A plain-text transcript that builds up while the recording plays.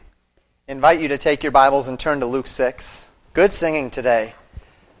invite you to take your Bibles and turn to Luke 6. Good singing today.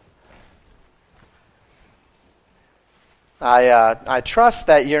 I trust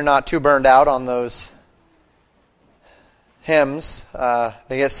that you're not too burned out on those hymns.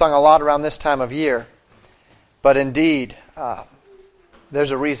 They get sung a lot around this time of year. But indeed,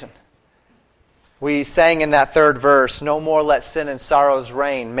 there's a reason. We sang in that third verse, "No more let sin and sorrows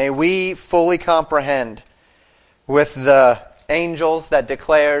reign." May we fully comprehend with the angels that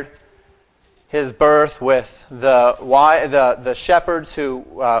declared His birth, with the shepherds who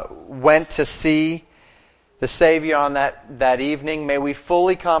went to see the Savior on that evening. May we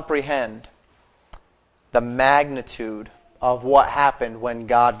fully comprehend the magnitude of what happened when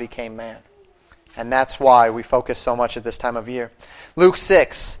God became man. And that's why we focus so much at this time of year. Luke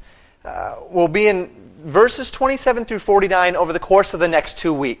 6 will be in verses 27 through 49 over the course of the next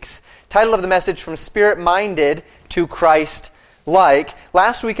 2 weeks. Title of the message, From Spirit-Minded to Christ-like.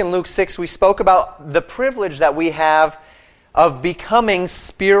 Last week in Luke 6 we spoke about the privilege that we have of becoming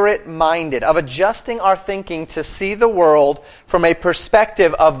spirit-minded, of adjusting our thinking to see the world from a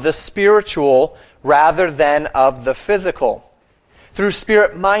perspective of the spiritual rather than of the physical. Through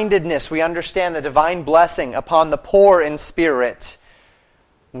spirit-mindedness, we understand the divine blessing upon the poor in spirit,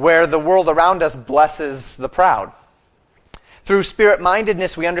 where the world around us blesses the proud. Through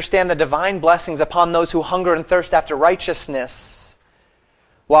spirit-mindedness, we understand the divine blessings upon those who hunger and thirst after righteousness,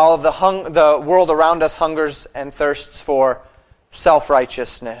 while the world around us hungers and thirsts for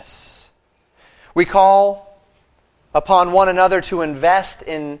self-righteousness. We call upon one another to invest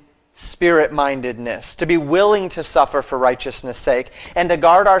in spirit-mindedness, to be willing to suffer for righteousness' sake, and to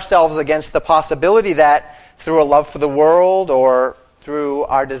guard ourselves against the possibility that through a love for the world or through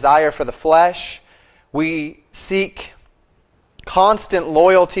our desire for the flesh, we seek constant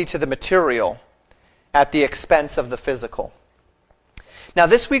loyalty to the material at the expense of the physical. Now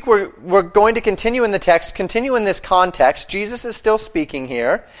this week we're going to continue in the text, continue in this context. Jesus is still speaking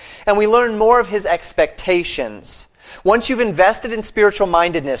here, and we learn more of His expectations. Once you've invested in spiritual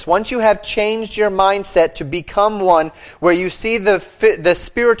mindedness, once you have changed your mindset to become one where you see the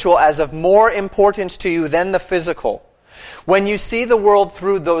spiritual as of more importance to you than the physical, when you see the world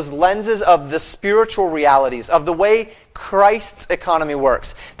through those lenses of the spiritual realities, of the way Christ's economy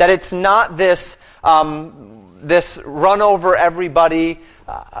works, that it's not this run over everybody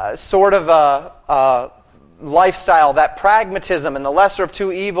sort of a lifestyle, that pragmatism and the lesser of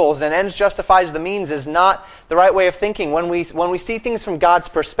two evils and ends justifies the means is not the right way of thinking. When we see things from God's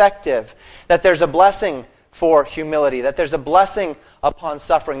perspective, that there's a blessing for humility, that there's a blessing upon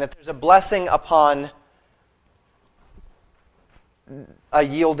suffering, that there's a blessing upon a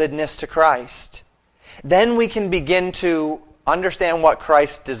yieldedness to Christ, then we can begin to understand what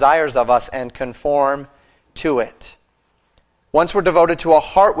Christ desires of us and conform to it. Once we're devoted to a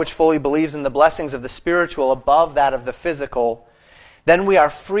heart which fully believes in the blessings of the spiritual above that of the physical, then we are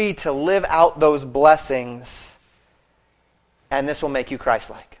free to live out those blessings, and this will make you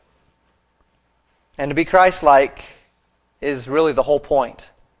Christ-like. And to be Christ-like is really the whole point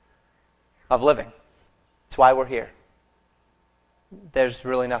of living. It's why we're here. There's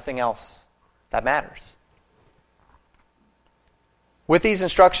really nothing else that matters. With these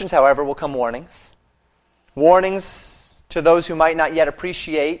instructions, however, will come warnings. Warnings to those who might not yet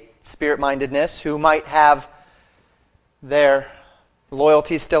appreciate spirit-mindedness, who might have their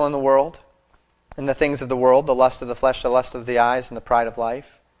loyalty still in the world, in the things of the world, the lust of the flesh, the lust of the eyes, and the pride of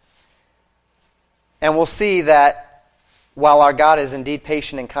life. And we'll see that while our God is indeed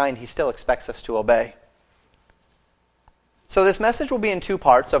patient and kind, He still expects us to obey. So this message will be in 2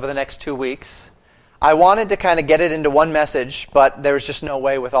 parts over the next 2 weeks. I wanted to kind of get it into one message, but there was just no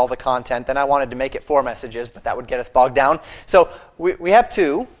way with all the content. Then I wanted to make it 4 messages, but that would get us bogged down. So we have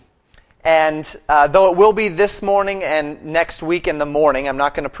 2. And though it will be this morning and next week in the morning, I'm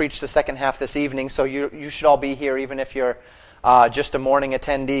not going to preach the second half this evening, so you should all be here even if you're just a morning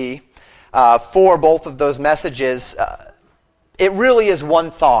attendee. For both of those messages, it really is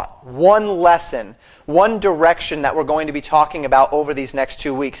one thought, one lesson, one direction that we're going to be talking about over these next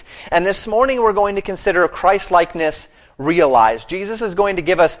 2 weeks. And this morning we're going to consider Christ-likeness realized. Jesus is going to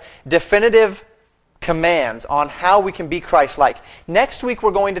give us definitive commands on how we can be Christ-like. Next week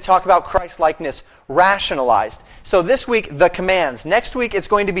we're going to talk about Christ-likeness rationalized. So this week, the commands. Next week it's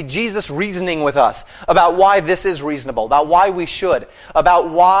going to be Jesus reasoning with us about why this is reasonable, about why we should, about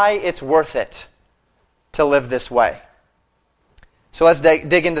why it's worth it to live this way. So let's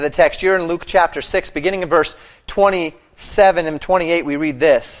dig into the text. Here in Luke chapter 6, beginning in verse 27 and 28, we read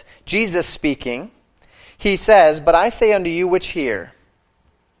this. Jesus speaking, He says, "But I say unto you which hear,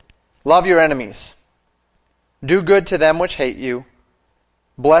 love your enemies, do good to them which hate you,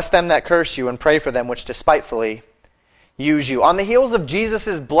 Bless them that curse you, and pray for them which despitefully use you. On the heels of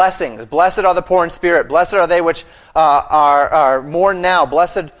Jesus' blessings, blessed are the poor in spirit, blessed are they which are mourn now,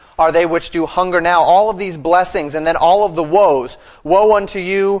 blessed are they which do hunger now. All of these blessings, and then all of the woes. Woe unto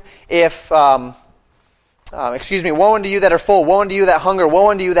you if... woe unto you that are full, woe unto you that hunger, woe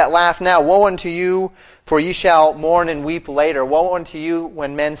unto you that laugh now, woe unto you, for ye shall mourn and weep later. Woe unto you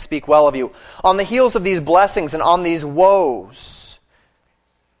when men speak well of you. On the heels of these blessings and on these woes,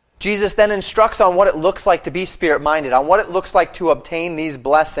 Jesus then instructs on what it looks like to be Spirit-minded, on what it looks like to obtain these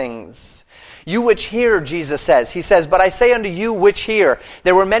blessings. You which hear, Jesus says. He says, but I say unto you which hear.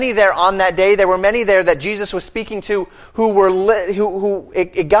 There were many there on that day. There were many there that Jesus was speaking to who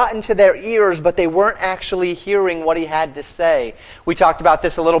it got into their ears, but they weren't actually hearing what he had to say. We talked about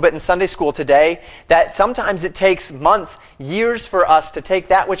this a little bit in Sunday school today, that sometimes it takes months, years for us to take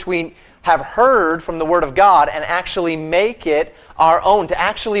that which we have heard from the Word of God and actually make it our own, to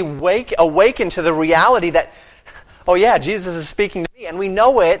actually awaken to the reality that, oh yeah, Jesus is speaking to me, and we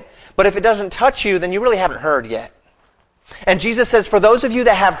know it, but if it doesn't touch you, then you really haven't heard yet. And Jesus says, for those of you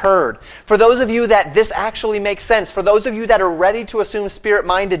that have heard, for those of you that this actually makes sense, for those of you that are ready to assume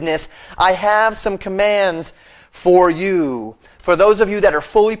spirit-mindedness, I have some commands for you. For those of you that are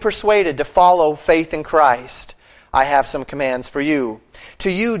fully persuaded to follow faith in Christ, I have some commands for you.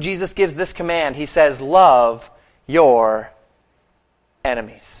 To you, Jesus gives this command. He says, love your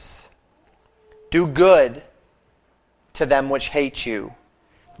enemies. Do good to them which hate you.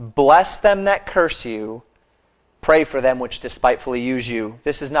 Bless them that curse you. Pray for them which despitefully use you.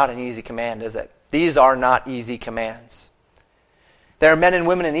 This is not an easy command, is it? These are not easy commands. There are men and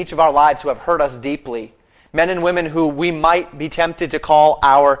women in each of our lives who have hurt us deeply. Men and women who we might be tempted to call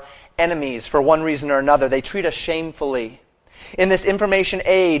our enemies for one reason or another. They treat us shamefully. In this information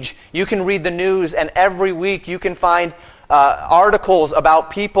age, you can read the news, and every week you can find articles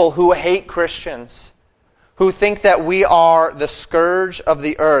about people who hate Christians, who think that we are the scourge of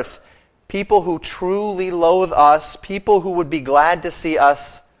the earth, people who truly loathe us, people who would be glad to see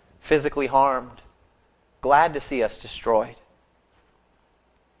us physically harmed, glad to see us destroyed.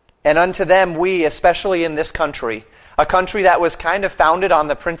 And unto them we, especially in this country, a country that was kind of founded on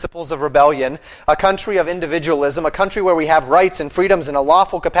the principles of rebellion, a country of individualism, a country where we have rights and freedoms and a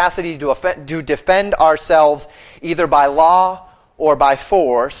lawful capacity to defend ourselves either by law or by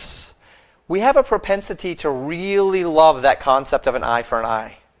force, we have a propensity to really love that concept of an eye for an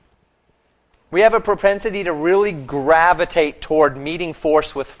eye. We have a propensity to really gravitate toward meeting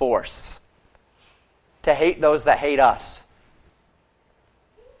force with force, to hate those that hate us.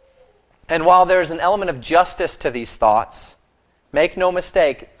 And while there is an element of justice to these thoughts, make no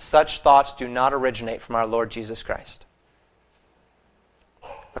mistake, such thoughts do not originate from our Lord Jesus Christ.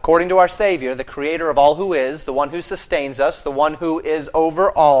 According to our Savior, the Creator of all who is, the one who sustains us, the one who is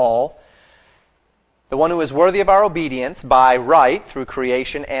over all, the one who is worthy of our obedience by right through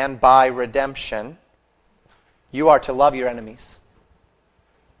creation and by redemption, you are to love your enemies.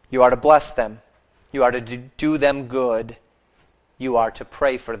 You are to bless them. You are to do them good. You are to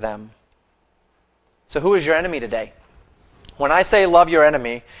pray for them. So who is your enemy today? When I say love your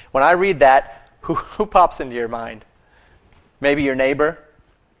enemy, when I read that, who pops into your mind? Maybe your neighbor,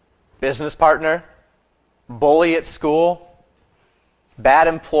 business partner, bully at school, bad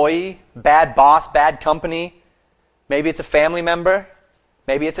employee, bad boss, bad company. Maybe it's a family member.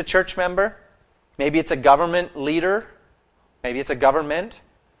 Maybe it's a church member. Maybe it's a government leader. Maybe it's a government.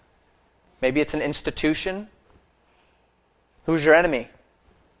 Maybe it's an institution. Who's your enemy?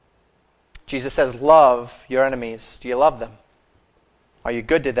 Jesus says, love your enemies. Do you love them? Are you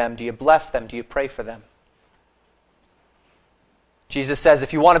good to them? Do you bless them? Do you pray for them? Jesus says,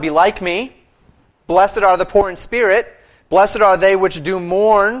 if you want to be like me, blessed are the poor in spirit, blessed are they which do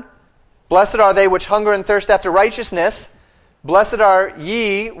mourn, blessed are they which hunger and thirst after righteousness, blessed are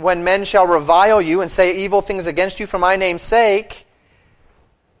ye when men shall revile you and say evil things against you for my name's sake.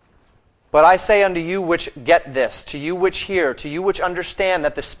 But I say unto you which get this, to you which hear, to you which understand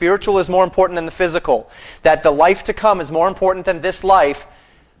that the spiritual is more important than the physical, that the life to come is more important than this life,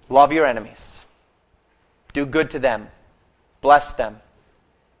 love your enemies. Do good to them. Bless them.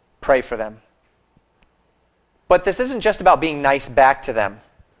 Pray for them. But this isn't just about being nice back to them.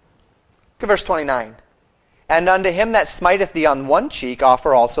 Look at verse 29. And unto him that smiteth thee on one cheek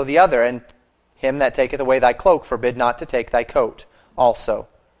offer also the other, and him that taketh away thy cloak forbid not to take thy coat also.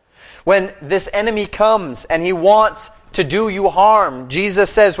 When this enemy comes and he wants to do you harm,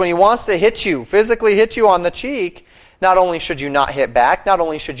 Jesus says when he wants to hit you, physically hit you on the cheek, not only should you not hit back, not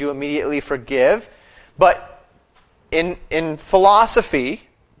only should you immediately forgive, but in philosophy,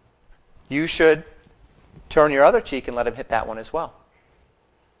 you should turn your other cheek and let him hit that one as well.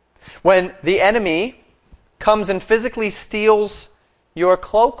 When the enemy comes and physically steals your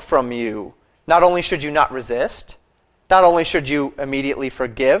cloak from you, not only should you not resist, not only should you immediately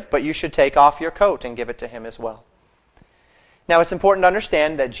forgive, but you should take off your coat and give it to him as well. Now, it's important to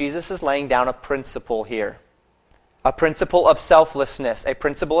understand that Jesus is laying down a principle here. A principle of selflessness, a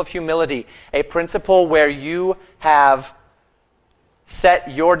principle of humility, a principle where you have set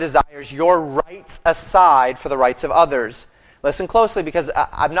your desires, your rights aside for the rights of others. Listen closely, because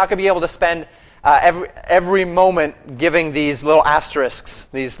I'm not going to be able to spend every moment giving these little asterisks,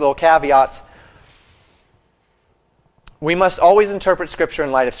 these little caveats. We must always interpret Scripture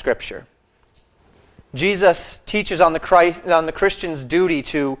in light of Scripture. Jesus teaches on the Christian's duty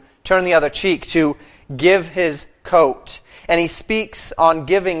to turn the other cheek, to give his coat. And he speaks on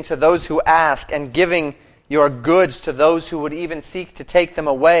giving to those who ask and giving your goods to those who would even seek to take them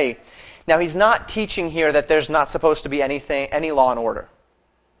away. Now, he's not teaching here that there's not supposed to be any law and order.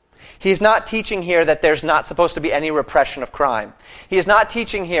 He's not teaching here that there's not supposed to be any repression of crime. He is not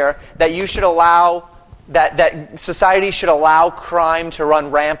teaching here that you should allow that society should allow crime to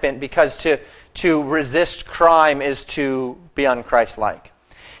run rampant, because to resist crime is to be un-Christ-like.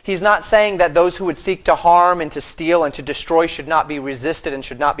 He's not saying that those who would seek to harm and to steal and to destroy should not be resisted and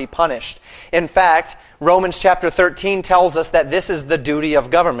should not be punished. In fact, Romans chapter 13 tells us that this is the duty of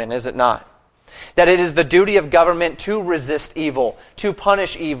government, is it not? That it is the duty of government to resist evil, to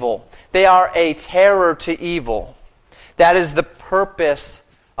punish evil. They are a terror to evil. That is the purpose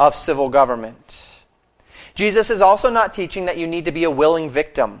of civil government. Jesus is also not teaching that you need to be a willing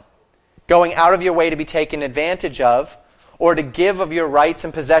victim, going out of your way to be taken advantage of, or to give of your rights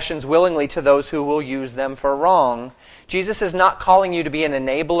and possessions willingly to those who will use them for wrong. Jesus is not calling you to be an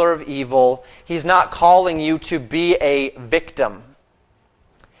enabler of evil. He's not calling you to be a victim.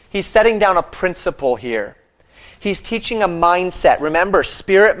 He's setting down a principle here. He's teaching a mindset. Remember,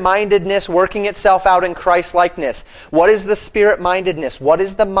 spirit-mindedness working itself out in Christ-likeness. What is the spirit-mindedness? What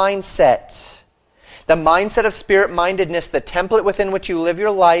is the mindset? The mindset of spirit-mindedness, the template within which you live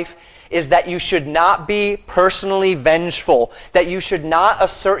your life, is that you should not be personally vengeful, that you should not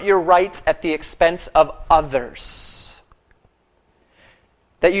assert your rights at the expense of others,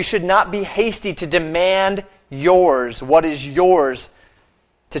 that you should not be hasty to demand yours, what is yours,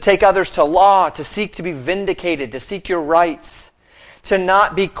 to take others to law, to seek to be vindicated, to seek your rights, to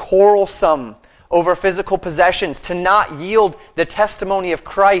not be quarrelsome over physical possessions, to not yield the testimony of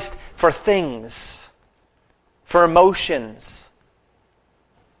Christ for things, for emotions,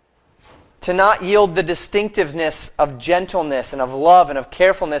 to not yield the distinctiveness of gentleness and of love and of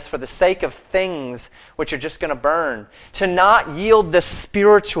carefulness for the sake of things which are just going to burn, to not yield the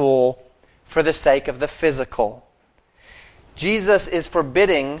spiritual for the sake of the physical. Jesus is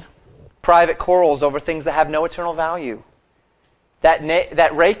forbidding private quarrels over things that have no eternal value.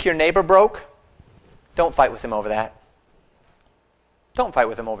 That rake your neighbor broke, don't fight with him over that. Don't fight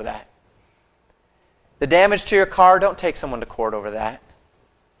with him over that. The damage to your car, don't take someone to court over that.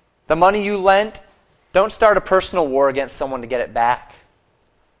 The money you lent, don't start a personal war against someone to get it back.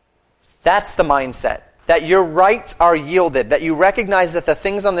 That's the mindset. That your rights are yielded. That you recognize that the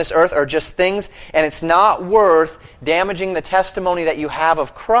things on this earth are just things, and it's not worth damaging the testimony that you have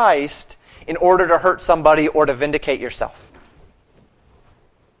of Christ in order to hurt somebody or to vindicate yourself.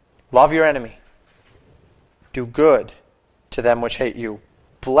 Love your enemy. Do good to them which hate you.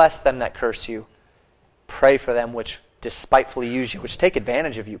 Bless them that curse you. Pray for them which despitefully use you, which take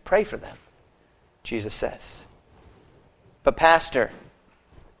advantage of you. Pray for them, Jesus says. But pastor,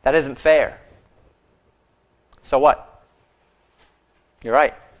 that isn't fair. So what? You're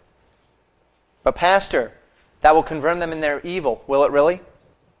right. But pastor, that will confirm them in their evil. Will it really?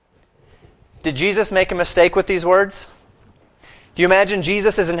 Did Jesus make a mistake with these words? Do you imagine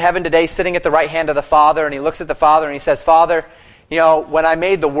Jesus is in heaven today sitting at the right hand of the Father, and he looks at the Father and he says, Father, you know, when I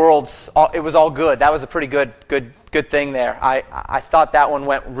made the worlds, it was all good. That was a pretty good thing there. I thought that one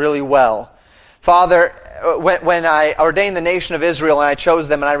went really well. Father, when I ordained the nation of Israel and I chose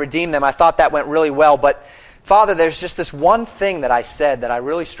them and I redeemed them, I thought that went really well. But Father, there's just this one thing that I said that I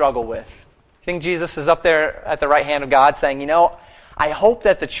really struggle with. You think Jesus is up there at the right hand of God saying, you know, I hope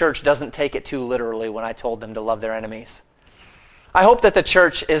that the church doesn't take it too literally when I told them to love their enemies. I hope that the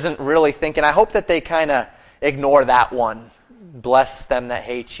church isn't really thinking, I hope that they kind of ignore that one. Bless them that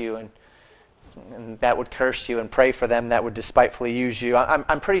hate you and that would curse you, and pray for them that would despitefully use you.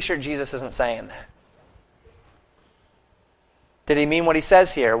 I'm pretty sure Jesus isn't saying that. Did he mean what he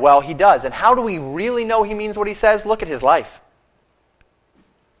says here? Well, he does. And how do we really know he means what he says? Look at his life.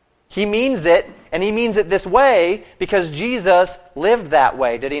 He means it, and he means it this way because Jesus lived that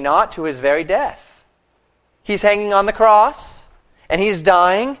way, did he not? To his very death. He's hanging on the cross, and he's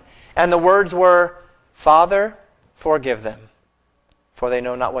dying, And the words were, Father, forgive them, for they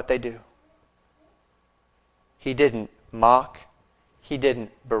know not what they do. He didn't mock. He didn't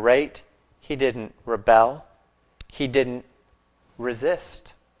berate. He didn't rebel. He didn't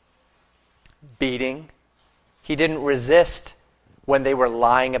resist beating. He didn't resist when they were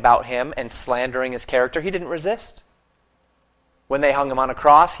lying about him and slandering his character. He didn't resist. When they hung him on a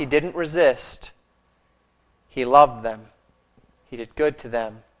cross, he didn't resist. He loved them. He did good to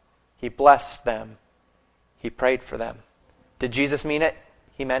them. He blessed them. He prayed for them. Did Jesus mean it?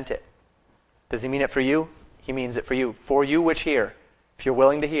 He meant it. Does he mean it for you? He means it for you. For you which hear, if you're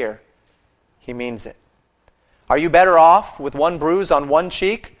willing to hear, he means it. Are you better off with one bruise on one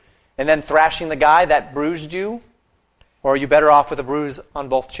cheek and then thrashing the guy that bruised you? Or are you better off with a bruise on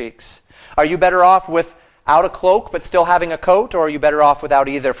both cheeks? Are you better off without a cloak but still having a coat? Or are you better off without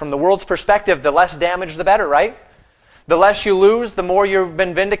either? From the world's perspective, the less damage, the better, right? The less you lose, the more you've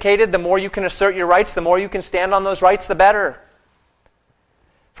been vindicated, the more you can assert your rights, the more you can stand on those rights, the better.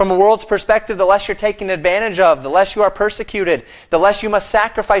 From a world's perspective, the less you're taken advantage of, the less you are persecuted, the less you must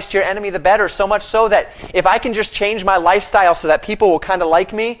sacrifice to your enemy, the better. So much so that if I can just change my lifestyle so that people will kind of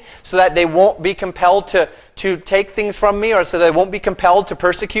like me, so that they won't be compelled to take things from me, or so they won't be compelled to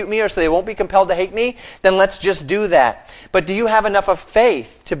persecute me, or so they won't be compelled to hate me, then let's just do that. But do you have enough of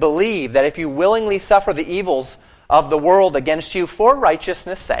faith to believe that if you willingly suffer the evils of the world against you for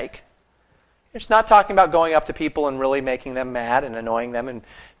righteousness' sake? It's not talking about going up to people and really making them mad and annoying them and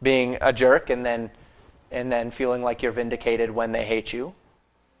being a jerk and then feeling like you're vindicated when they hate you.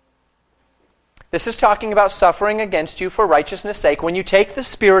 This is talking about suffering against you for righteousness' sake. When you take the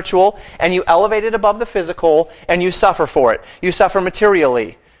spiritual and you elevate it above the physical and you suffer for it. You suffer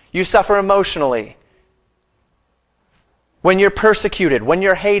materially. You suffer emotionally. When you're persecuted, when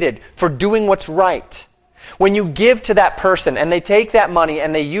you're hated for doing what's right. When you give to that person and they take that money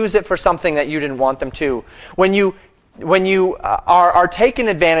and they use it for something that you didn't want them to. When you are taken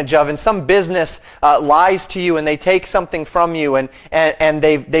advantage of and some business lies to you and they take something from you and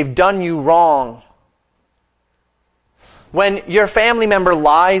they've done you wrong. When your family member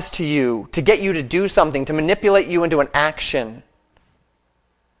lies to you to get you to do something, to manipulate you into an action.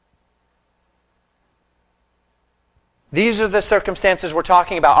 These are the circumstances we're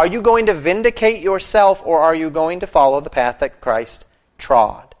talking about. Are you going to vindicate yourself or are you going to follow the path that Christ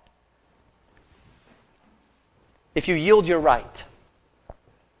trod? If you yield your right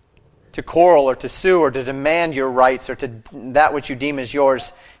to quarrel or to sue or to demand your rights or to that which you deem as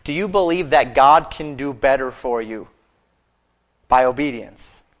yours, do you believe that God can do better for you by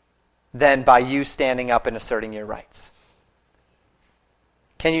obedience than by you standing up and asserting your rights?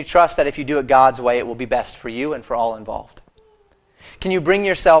 Can you trust that if you do it God's way, it will be best for you and for all involved? Can you bring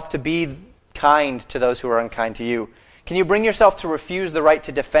yourself to be kind to those who are unkind to you? Can you bring yourself to refuse the right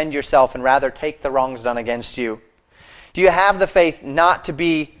to defend yourself and rather take the wrongs done against you? Do you have the faith not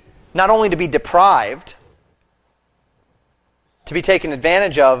only to be deprived, to be taken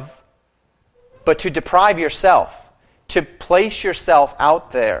advantage of, but to deprive yourself, to place yourself out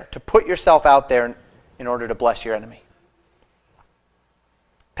there, to put yourself out there in order to bless your enemy?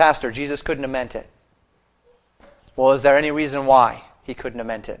 Pastor, Jesus couldn't have meant it. Well, is there any reason why he couldn't have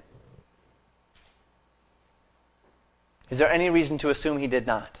meant it? Is there any reason to assume he did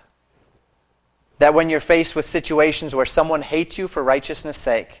not? That when you're faced with situations where someone hates you for righteousness'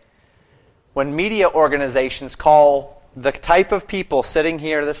 sake, when media organizations call the type of people sitting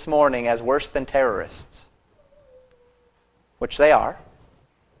here this morning as worse than terrorists, which they are,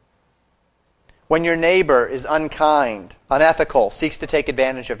 when your neighbor is unkind, unethical, seeks to take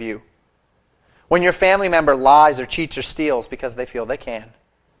advantage of you. When your family member lies or cheats or steals because they feel they can.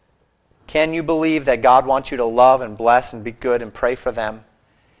 Can you believe that God wants you to love and bless and be good and pray for them?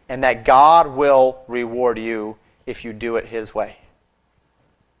 And that God will reward you if you do it His way?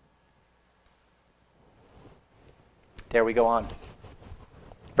 There we go on.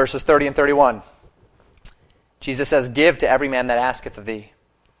 Verses 30 and 31. Jesus says, "Give to every man that asketh of thee.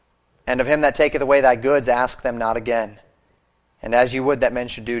 And of him that taketh away thy goods, ask them not again. And as you would that men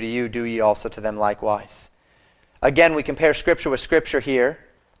should do to you, do ye also to them likewise." Again, we compare Scripture with Scripture here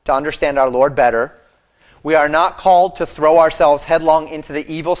to understand our Lord better. We are not called to throw ourselves headlong into the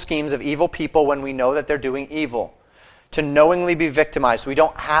evil schemes of evil people when we know that they're doing evil. To knowingly be victimized. We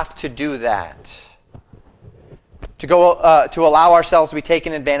don't have to do that. To allow ourselves to be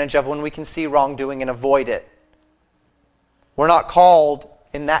taken advantage of when we can see wrongdoing and avoid it. We're not called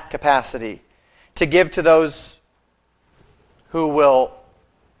in that capacity to give to those who will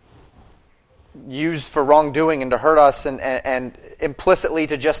use for wrongdoing and to hurt us, and implicitly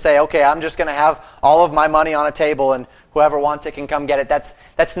to just say, okay, I'm just going to have all of my money on a table and whoever wants it can come get it.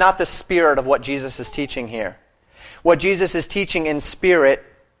 That's not the spirit of what Jesus is teaching here. What Jesus is teaching in spirit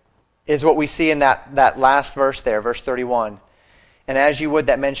is what we see in that last verse there, verse 31. And as you would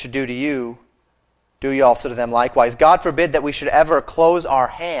that men should do to you, do you also to them likewise. God forbid that we should ever close our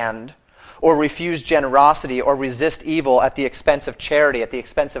hand or refuse generosity or resist evil at the expense of charity, at the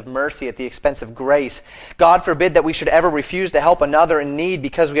expense of mercy, at the expense of grace. God forbid that we should ever refuse to help another in need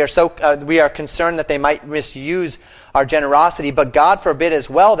because we are concerned that they might misuse our generosity. But God forbid as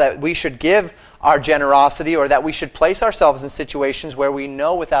well that we should give our generosity or that we should place ourselves in situations where we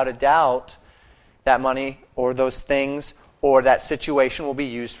know without a doubt that money or those things or that situation will be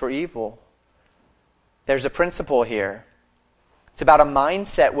used for evil. There's a principle here. It's about a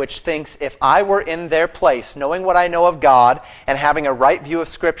mindset which thinks if I were in their place, knowing what I know of God and having a right view of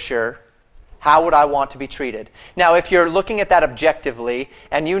Scripture, how would I want to be treated? Now, if you're looking at that objectively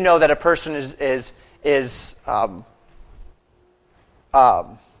and you know that a person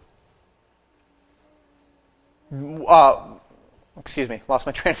excuse me, lost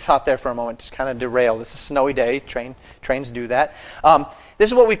my train of thought there for a moment, just kind of derailed. It's a snowy day, trains do that. This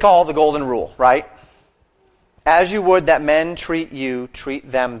is what we call the golden rule, right? As you would that men treat you,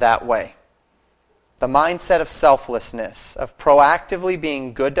 treat them that way. The mindset of selflessness, of proactively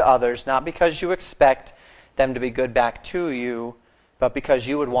being good to others, not because you expect them to be good back to you, but because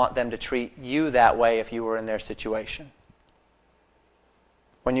you would want them to treat you that way if you were in their situation.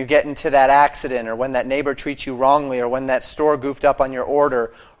 When you get into that accident, or when that neighbor treats you wrongly, or when that store goofed up on your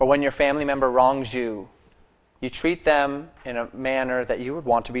order, or when your family member wrongs you, you treat them in a manner that you would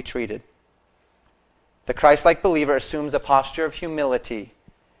want to be treated. The Christ-like believer assumes a posture of humility,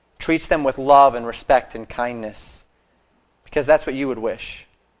 treats them with love and respect and kindness, because that's what you would wish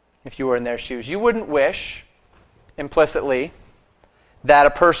if you were in their shoes. You wouldn't wish, implicitly, that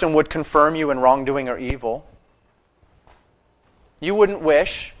a person would confirm you in wrongdoing or evil. You wouldn't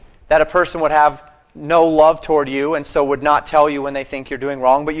wish that a person would have no love toward you and so would not tell you when they think you're doing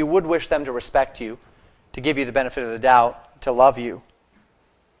wrong, but you would wish them to respect you, to give you the benefit of the doubt, to love you.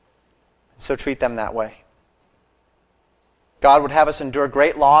 So treat them that way. God would have us endure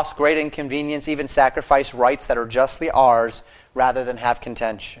great loss, great inconvenience, even sacrifice rights that are justly ours rather than have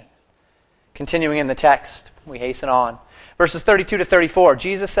contention. Continuing in the text, we hasten on. Verses 32 to 34,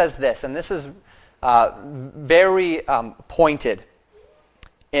 Jesus says this, and this is very pointed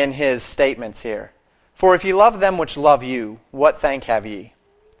in his statements here. For if ye love them which love you, what thank have ye?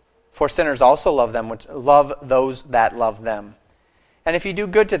 For sinners also love them which love those that love them. And if ye do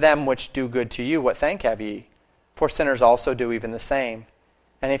good to them which do good to you, what thank have ye? For sinners also do even the same.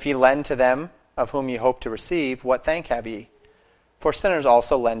 And if ye lend to them of whom ye hope to receive, what thank have ye? For sinners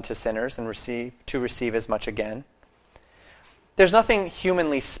also lend to sinners and receive as much again. There's nothing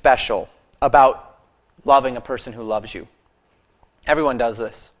humanly special about loving a person who loves you. Everyone does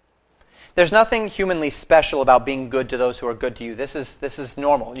this. There's nothing humanly special about being good to those who are good to you. This is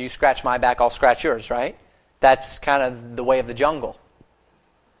normal. You scratch my back, I'll scratch yours, right? That's kind of the way of the jungle.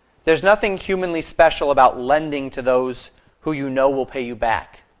 There's nothing humanly special about lending to those who you know will pay you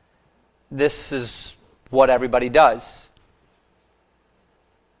back. This is what everybody does.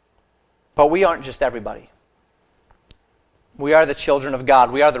 But we aren't just everybody. We are the children of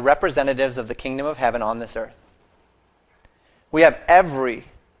God. We are the representatives of the kingdom of heaven on this earth. We have every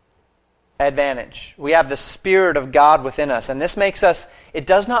advantage. We have the Spirit of God within us. And this it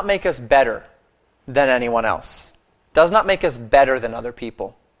does not make us better than anyone else. It does not make us better than other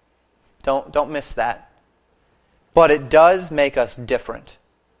people. Don't miss that. But it does make us different.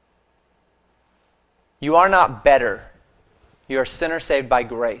 You are not better. You're a sinner saved by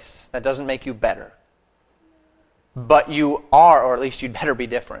grace. That doesn't make you better. But you are, or at least you'd better be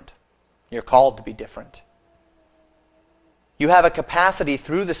different. You're called to be different. You have a capacity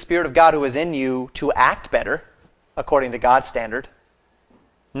through the Spirit of God who is in you to act better, according to God's standard.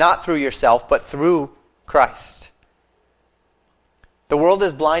 Not through yourself, but through Christ. The world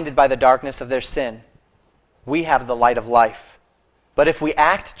is blinded by the darkness of their sin. We have the light of life. But if we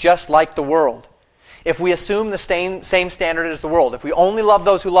act just like the world, if we assume the same standard as the world, if we only love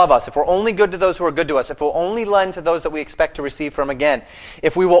those who love us, if we're only good to those who are good to us, if we'll only lend to those that we expect to receive from again,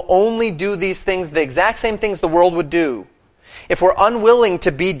 if we will only do these things, the exact same things the world would do, if we're unwilling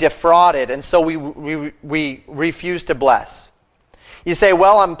to be defrauded and so we refuse to bless. You say,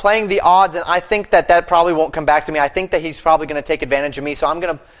 well, I'm playing the odds and I think that probably won't come back to me. I think that he's probably going to take advantage of me, so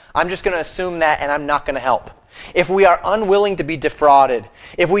I'm just going to assume that and I'm not going to help. If we are unwilling to be defrauded,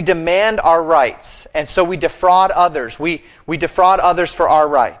 if we demand our rights and so we defraud others, we defraud others for our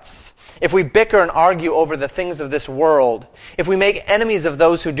rights. if we bicker and argue over the things of this world, if we make enemies of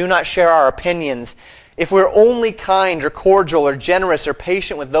those who do not share our opinions, if we're only kind or cordial or generous or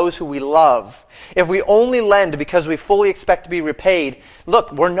patient with those who we love, if we only lend because we fully expect to be repaid,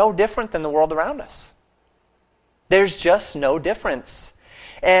 look, we're no different than the world around us. There's just no difference.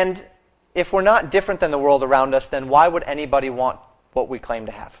 And if we're not different than the world around us, then why would anybody want what we claim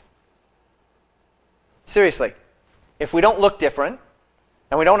to have? Seriously, if we don't look different,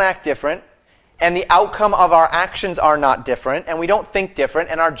 and we don't act different, and the outcome of our actions are not different, and we don't think different,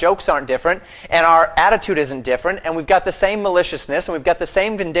 and our jokes aren't different, and our attitude isn't different, and we've got the same maliciousness, and we've got the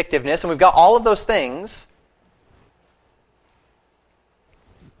same vindictiveness, and we've got all of those things,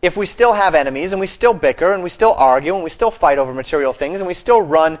 if we still have enemies, and we still bicker, and we still argue, and we still fight over material things, and we still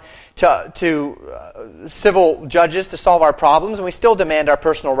run to civil judges to solve our problems, and we still demand our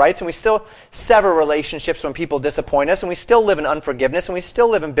personal rights, and we still sever relationships when people disappoint us, and we still live in unforgiveness, and we still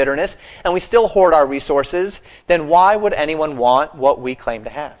live in bitterness, and we still hoard our resources, then why would anyone want what we claim to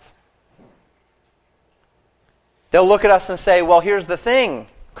have? They'll look at us and say, well, here's the thing,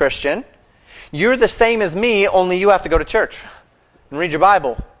 Christian. You're the same as me, only you have to go to church and read your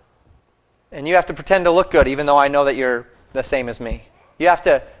Bible. And you have to pretend to look good, even though I know that you're the same as me. You have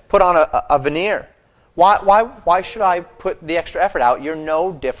to put on a veneer. Why should I put the extra effort out? You're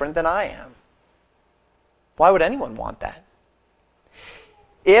no different than I am. Why would anyone want that?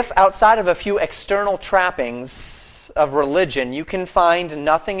 If outside of a few external trappings of religion, you can find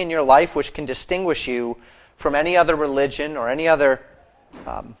nothing in your life which can distinguish you from any other religion or any other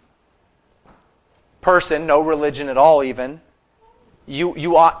person, no religion at all even,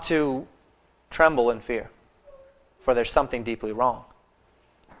 you ought to tremble in fear, for there's something deeply wrong.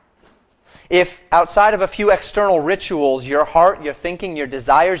 If outside of a few external rituals, your heart, your thinking, your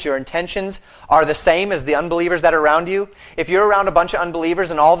desires, your intentions are the same as the unbelievers that are around you, if you're around a bunch of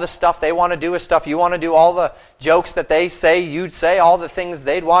unbelievers and all the stuff they want to do is stuff you want to do, all the jokes that they say, you'd say, all the things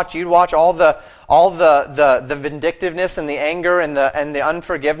they'd watch, you'd watch, all the vindictiveness and the anger and the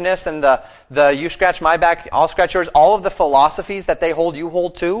unforgiveness and the you scratch my back, I'll scratch yours, all of the philosophies that they hold, you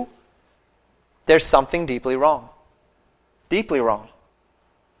hold too, there's something deeply wrong. Deeply wrong.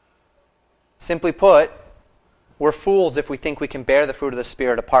 Simply put, we're fools if we think we can bear the fruit of the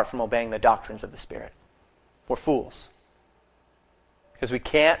Spirit apart from obeying the doctrines of the Spirit. We're fools. Because we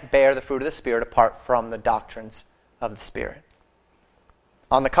can't bear the fruit of the Spirit apart from the doctrines of the Spirit.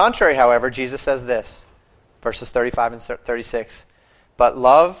 On the contrary, however, Jesus says this, verses 35 and 36, "But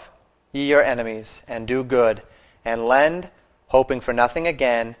love ye your enemies, and do good, and lend, hoping for nothing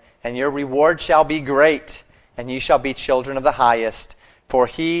again, and your reward shall be great, and ye shall be children of the highest. For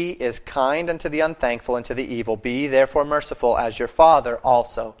he is kind unto the unthankful and to the evil. Be therefore merciful, as your Father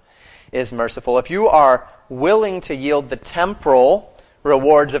also is merciful." If you are willing to yield the temporal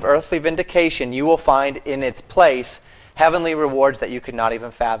rewards of earthly vindication, you will find in its place heavenly rewards that you could not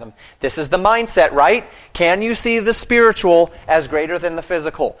even fathom. This is the mindset, right? Can you see the spiritual as greater than the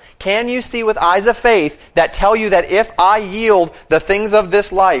physical? Can you see with eyes of faith that tell you that if I yield the things of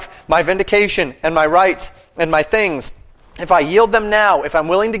this life, my vindication and my rights and my things, if I yield them now, if I'm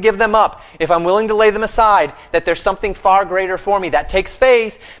willing to give them up, if I'm willing to lay them aside, that there's something far greater for me? That takes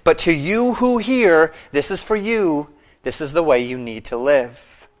faith, but to you who hear, this is for you. This is the way you need to live.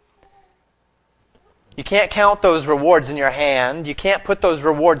 You can't count those rewards in your hand. You can't put those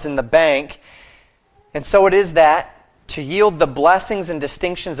rewards in the bank. And so it is that to yield the blessings and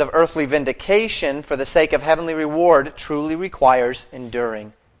distinctions of earthly vindication for the sake of heavenly reward truly requires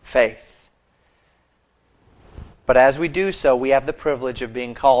enduring faith. But as we do so, we have the privilege of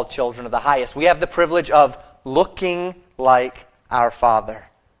being called children of the highest. We have the privilege of looking like our Father.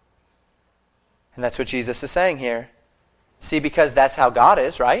 And that's what Jesus is saying here. See, because that's how God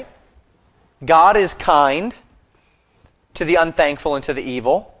is, right? God is kind to the unthankful and to the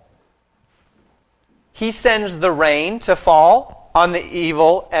evil. He sends the rain to fall on the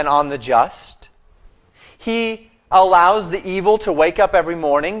evil and on the just. He allows the evil to wake up every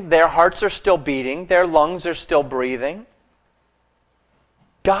morning. Their hearts are still beating. Their lungs are still breathing.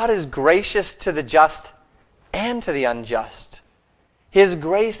 God is gracious to the just and to the unjust. His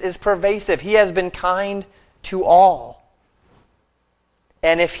grace is pervasive. He has been kind to all.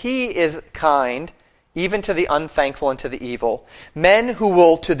 And if He is kind, even to the unthankful and to the evil, men who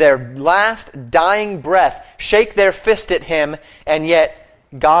will to their last dying breath shake their fist at Him, and yet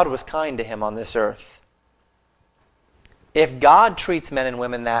God was kind to him on this earth. If God treats men and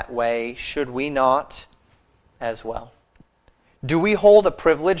women that way, should we not as well? Do we hold a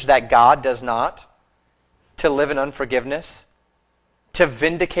privilege that God does not? To live in unforgiveness? To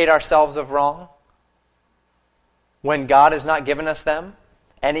vindicate ourselves of wrong? When God has not given us them?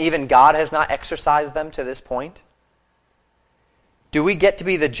 and even God has not exercised them to this point? Do we get to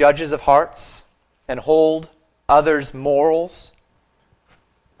be the judges of hearts and hold others' morals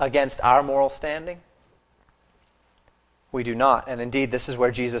against our moral standing? We do not. And indeed, this is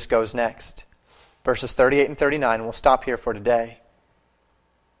where Jesus goes next. Verses 38 and 39, and we'll stop here for today.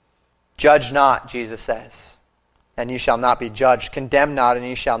 Judge not, Jesus says, and ye shall not be judged. Condemn not, and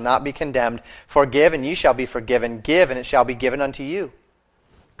ye shall not be condemned. Forgive, and ye shall be forgiven. Give, and it shall be given unto you.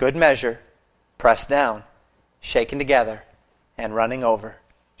 Good measure, pressed down, shaken together, and running over,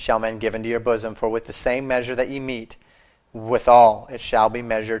 shall men give into your bosom. For with the same measure that ye meet, withal it shall be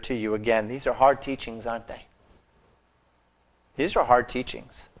measured to you again. These are hard teachings, aren't they? These are hard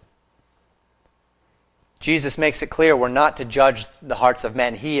teachings. Jesus makes it clear we're not to judge the hearts of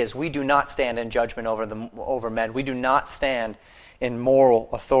men. He is. We do not stand in judgment over men. We do not stand in moral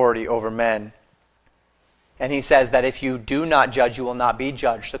authority over men. And he says that if you do not judge, you will not be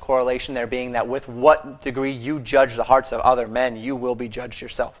judged. The correlation there being that with what degree you judge the hearts of other men, you will be judged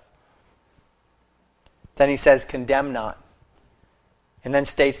yourself. Then he says, condemn not. And then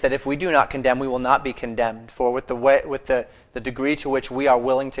states that if we do not condemn, we will not be condemned. For with the degree to which we are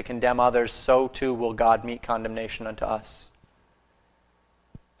willing to condemn others, so too will God meet condemnation unto us.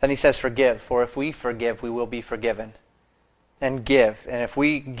 Then he says, forgive. For if we forgive, we will be forgiven. And give. And if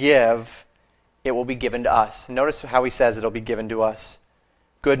we give, it will be given to us. And notice how he says it will be given to us.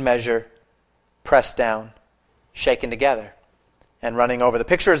 Good measure, pressed down, shaken together, and running over. The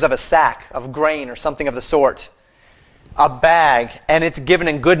picture is of a sack of grain or something of the sort. A bag, and it's given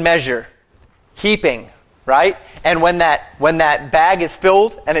in good measure, heaping, right? And when that bag is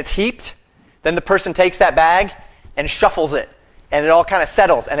filled and it's heaped, then the person takes that bag and shuffles it, and it all kind of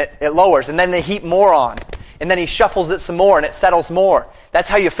settles, and it lowers, and then they heap more on, and then he shuffles it some more, and it settles more. That's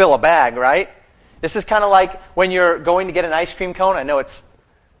how you fill a bag, right? This is kind of like when you're going to get an ice cream cone. I know it's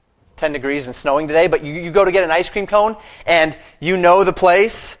 10 degrees and snowing today, but you go to get an ice cream cone, and you know the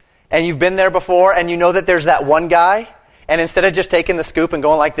place, and you've been there before, and you know that there's that one guy. And instead of just taking the scoop and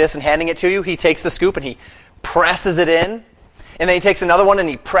going like this and handing it to you, he takes the scoop and he presses it in. And then he takes another one and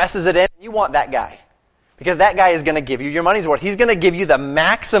he presses it in. You want that guy. Because that guy is going to give you your money's worth. He's going to give you the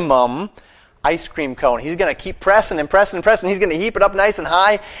maximum ice cream cone. He's going to keep pressing and pressing and pressing. He's going to heap it up nice and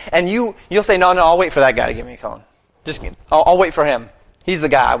high. And you'll say, no, I'll wait for that guy to give me a cone. I'll wait for him. He's the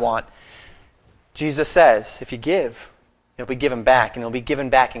guy I want. Jesus says, if you give, it'll be given back. And it'll be given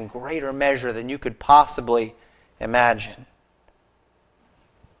back in greater measure than you could possibly imagine.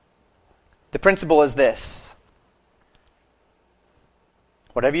 The principle is this.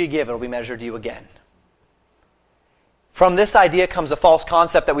 Whatever you give, it'll be measured to you again. From this idea comes a false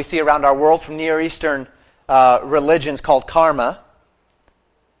concept that we see around our world from Near Eastern religions called karma.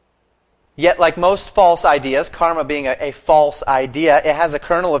 Yet, like most false ideas, karma being a false idea, it has a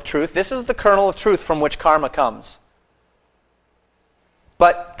kernel of truth. This is the kernel of truth from which karma comes.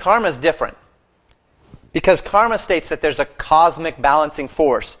 But karma is different. Because karma states that there's a cosmic balancing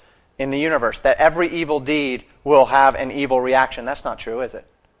force in the universe, that every evil deed will have an evil reaction. That's not true, is it?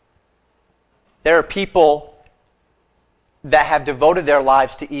 There are people that have devoted their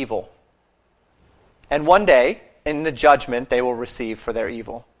lives to evil. And one day, in the judgment, they will receive for their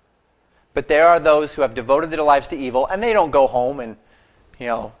evil. But there are those who have devoted their lives to evil, and they don't go home and,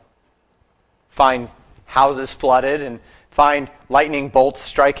 find houses flooded and find lightning bolts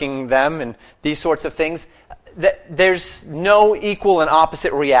striking them and these sorts of things. There's no equal and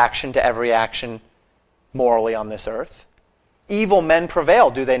opposite reaction to every action morally on this earth. Evil men prevail,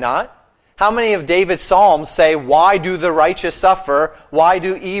 do they not? How many of David's psalms say, why do the righteous suffer? Why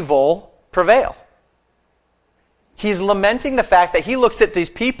do evil prevail? He's lamenting the fact that he looks at these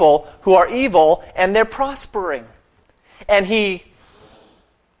people who are evil and they're prospering. And he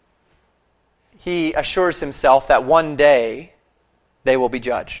assures himself that one day they will be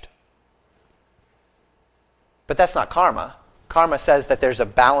judged. But that's not karma. Karma says that there's a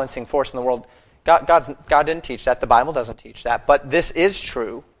balancing force in the world. God didn't teach that. The Bible doesn't teach that. But this is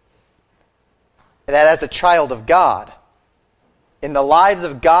true. That as a child of God, in the lives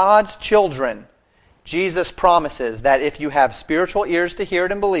of God's children, Jesus promises that if you have spiritual ears to hear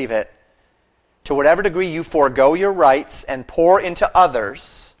it and believe it, to whatever degree you forego your rights and pour into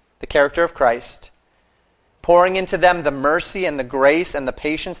others the character of Christ, pouring into them the mercy and the grace and the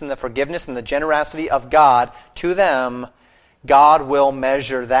patience and the forgiveness and the generosity of God to them, God will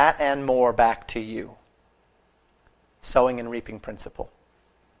measure that and more back to you. Sowing and reaping principle.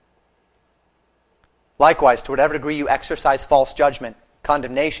 Likewise, to whatever degree you exercise false judgment,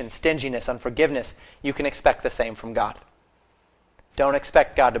 condemnation, stinginess, unforgiveness, you can expect the same from God. Don't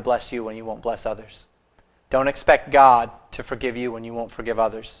expect God to bless you when you won't bless others. Don't expect God to forgive you when you won't forgive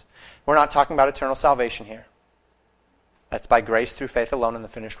others. We're not talking about eternal salvation here. That's by grace through faith alone in the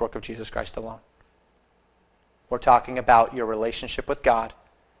finished work of Jesus Christ alone. We're talking about your relationship with God,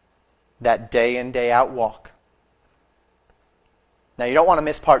 that day in, day out walk. Now, you don't want to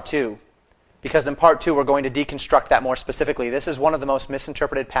miss part 2, because in part 2 we're going to deconstruct that more specifically. This is one of the most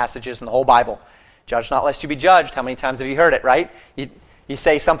misinterpreted passages in the whole Bible. Judge not lest you be judged. How many times have you heard it, right? You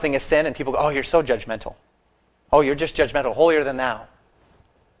say something is sin and people go, oh, you're so judgmental. Oh, you're just judgmental, holier than thou.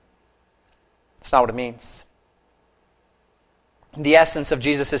 That's not what it means. The essence of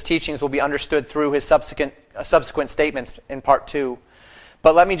Jesus' teachings will be understood through his subsequent statements in part 2.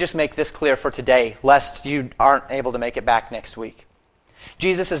 But let me just make this clear for today, lest you aren't able to make it back next week.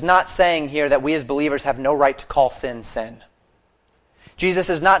 Jesus is not saying here that we as believers have no right to call sin, sin. Jesus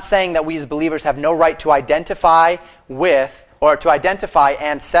is not saying that we as believers have no right to identify with, or to identify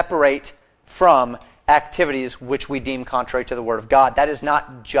and separate from activities which we deem contrary to the Word of God. That is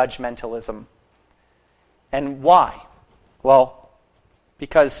not judgmentalism. And why? Well,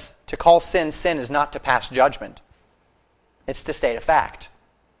 because to call sin, sin is not to pass judgment. It's to state a fact.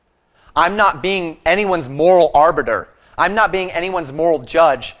 I'm not being anyone's moral arbiter. I'm not being anyone's moral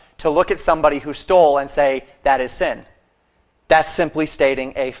judge to look at somebody who stole and say, that is sin. That's simply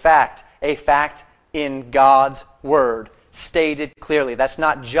stating a fact in God's Word, stated clearly. That's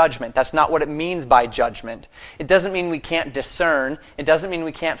not judgment. That's not what it means by judgment. It doesn't mean we can't discern. It doesn't mean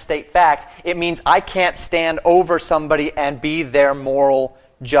we can't state fact. It means I can't stand over somebody and be their moral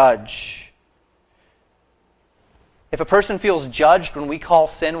judge. If a person feels judged when we call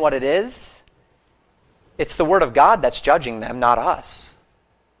sin what it is, it's the Word of God that's judging them, not us.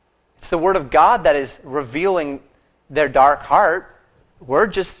 It's the Word of God that is revealing their dark heart. We're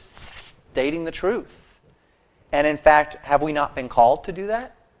just stating the truth. And in fact, have we not been called to do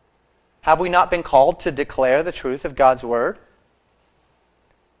that? Have we not been called to declare the truth of God's Word?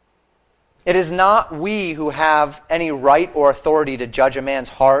 It is not we who have any right or authority to judge a man's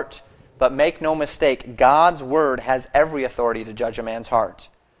heart, but make no mistake, God's Word has every authority to judge a man's heart.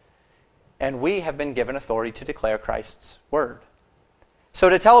 And we have been given authority to declare Christ's Word. So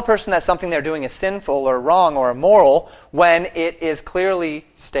to tell a person that something they're doing is sinful or wrong or immoral, when it is clearly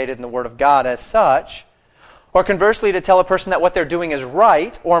stated in the Word of God as such, or conversely to tell a person that what they're doing is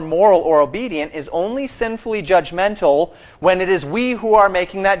right or moral or obedient, is only sinfully judgmental when it is we who are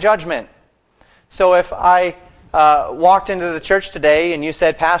making that judgment. So if I walked into the church today and you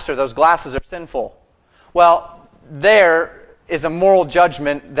said, Pastor, those glasses are sinful. Well, there is a moral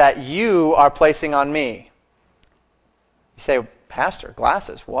judgment that you are placing on me. You say, Pastor,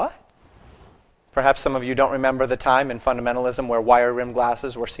 glasses, what? Perhaps some of you don't remember the time in fundamentalism where wire-rimmed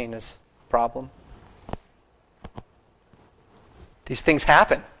glasses were seen as a problem. These things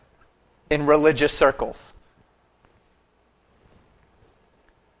happen in religious circles.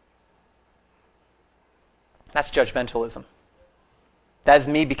 That's judgmentalism. That is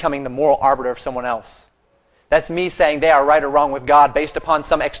me becoming the moral arbiter of someone else. That's me saying they are right or wrong with God based upon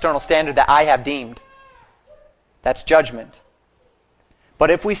some external standard that I have deemed. That's judgment.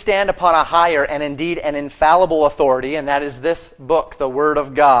 But if we stand upon a higher and indeed an infallible authority, and that is this book, the Word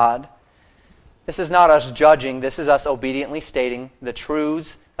of God, this is not us judging, this is us obediently stating the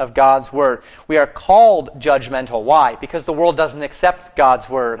truths of God's Word. We are called judgmental. Why? Because the world doesn't accept God's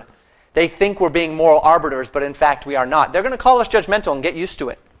Word. They think we're being moral arbiters, but in fact we are not. They're going to call us judgmental, and get used to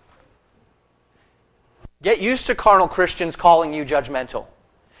it. Get used to carnal Christians calling you judgmental,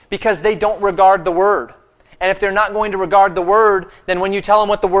 because they don't regard the Word. And if they're not going to regard the Word, then when you tell them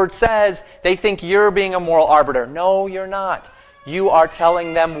what the Word says, they think you're being a moral arbiter. No, you're not. You are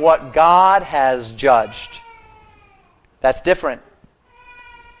telling them what God has judged. That's different.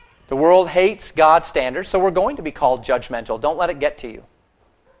 The world hates God's standards, so we're going to be called judgmental. Don't let it get to you.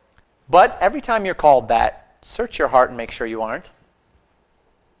 But every time you're called that, search your heart and make sure you aren't.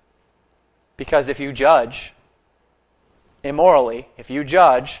 Because if you judge immorally, if you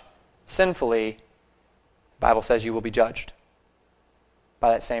judge sinfully, the Bible says you will be judged.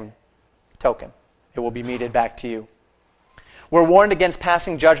 By that same token, it will be meted back to you. We're warned against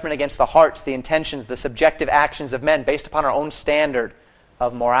passing judgment against the hearts, the intentions, the subjective actions of men based upon our own standard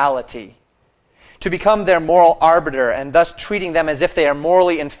of morality. To become their moral arbiter and thus treating them as if they are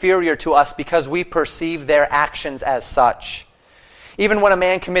morally inferior to us because we perceive their actions as such. Even when a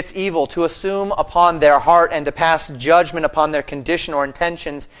man commits evil, to assume upon their heart and to pass judgment upon their condition or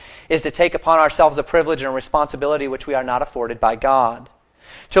intentions is to take upon ourselves a privilege and a responsibility which we are not afforded by God.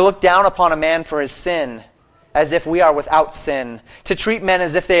 To look down upon a man for his sin as if we are without sin, to treat men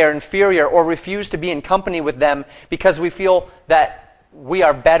as if they are inferior or refuse to be in company with them because we feel that we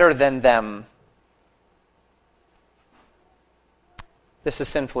are better than them. this is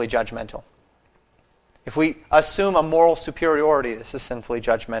sinfully judgmental. If we assume a moral superiority, this is sinfully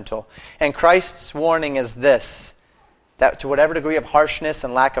judgmental. And Christ's warning is this, that to whatever degree of harshness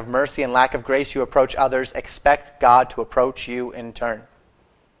and lack of mercy and lack of grace you approach others, expect God to approach you in turn.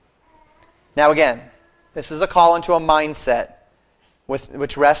 Now again, this is a call into a mindset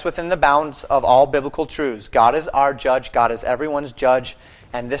which rests within the bounds of all biblical truths. God is our judge, God is everyone's judge,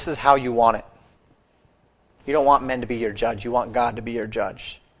 and this is how you want it. You don't want men to be your judge, you want God to be your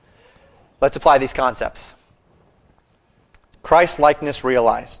judge. Let's apply these concepts. Christ-likeness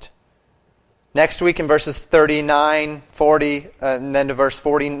realized. Next week in verses 39, 40, and then to verse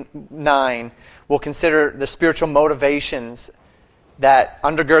 49, we'll consider the spiritual motivations that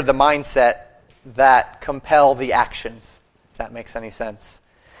undergird the mindset that compel the actions, if that makes any sense.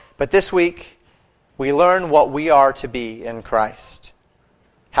 But this week, we learn what we are to be in Christ,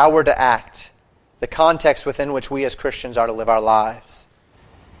 how we're to act, the context within which we as Christians are to live our lives.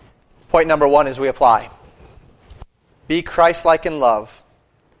 Point number 1 is we apply. Be Christ-like in love.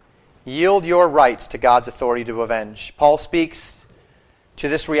 Yield your rights to God's authority to avenge. Paul speaks to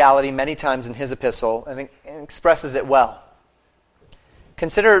this reality many times in his epistle and expresses it well.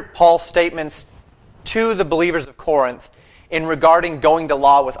 Consider Paul's statements to the believers of Corinth in regarding going to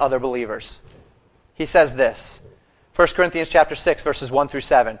law with other believers. He says this, 1 Corinthians chapter 6, verses 1 through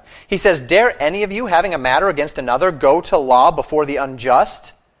 7. He says, "Dare any of you, having a matter against another, go to law before the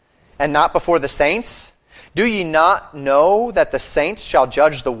unjust, and not before the saints? Do ye not know that the saints shall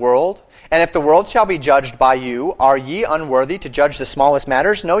judge the world? And if the world shall be judged by you, are ye unworthy to judge the smallest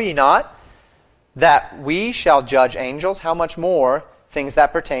matters? Know ye not that we shall judge angels? How much more things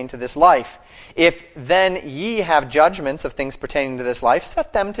that pertain to this life? If then ye have judgments of things pertaining to this life,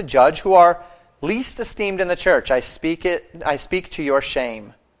 set them to judge who are least esteemed in the church. I speak to your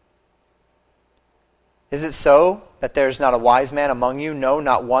shame. Is it so that there is not a wise man among you? No,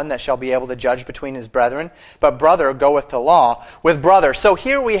 not one that shall be able to judge between his brethren. But brother goeth to law with brother." So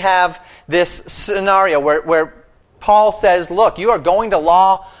here we have this scenario where Paul says, look, you are going to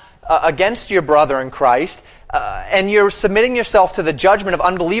law against your brother in Christ, and you're submitting yourself to the judgment of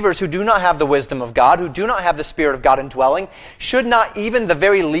unbelievers who do not have the wisdom of God, who do not have the Spirit of God indwelling. Should not even the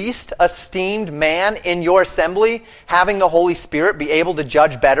very least esteemed man in your assembly, having the Holy Spirit, be able to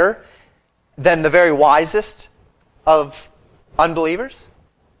judge better than the very wisest of unbelievers?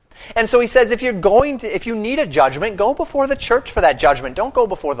 And so he says, if you need a judgment, go before the church for that judgment. Don't go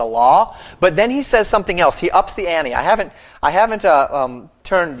before the law. But then he says something else. He ups the ante. I haven't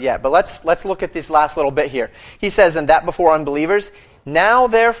turned yet, but let's look at this last little bit here. He says, "And that before unbelievers. Now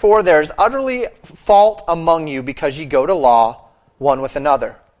therefore there is utterly fault among you, because ye go to law one with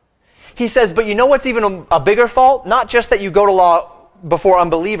another." He says, but you know what's even a bigger fault? Not just that you go to law before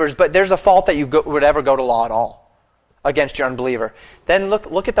unbelievers, but there's a fault that you would ever go to law at all against your unbeliever. Then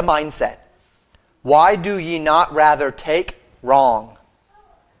look at the mindset. Why do ye not rather take wrong?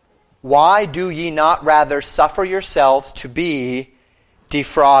 Why do ye not rather suffer yourselves to be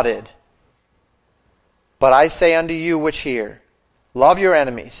defrauded? But I say unto you which hear, love your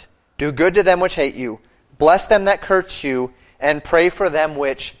enemies, do good to them which hate you, bless them that curse you, and pray for them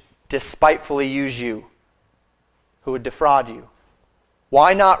which despitefully use you, who would defraud you.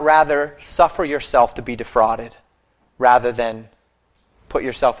 Why not rather suffer yourself to be defrauded, rather than put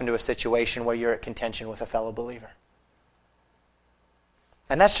yourself into a situation where you're at contention with a fellow believer?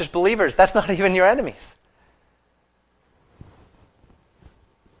 And that's just believers. That's not even your enemies.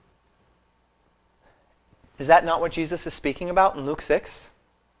 Is that not what Jesus is speaking about in Luke 6?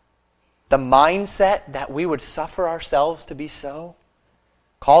 The mindset that we would suffer ourselves to be so?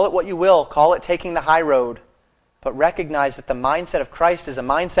 Call it what you will. Call it taking the high road. But recognize that the mindset of Christ is a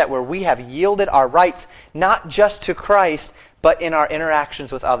mindset where we have yielded our rights, not just to Christ, but in our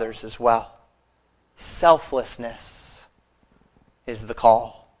interactions with others as well. Selflessness is the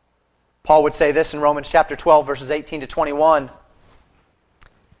call. Paul would say this in Romans chapter 12, verses 18 to 21.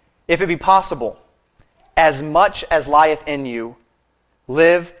 "If it be possible, as much as lieth in you,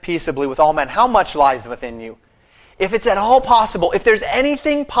 live peaceably with all men." How much lies within you? If it's at all possible, if there's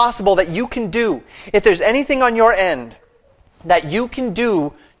anything possible that you can do, if there's anything on your end that you can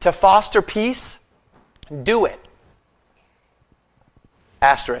do to foster peace, do it.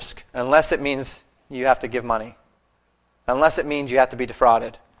 Asterisk. Unless it means you have to give money. Unless it means you have to be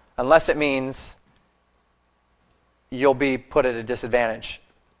defrauded. Unless it means you'll be put at a disadvantage.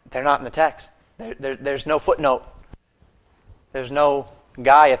 They're not in the text. There's no footnote. There's no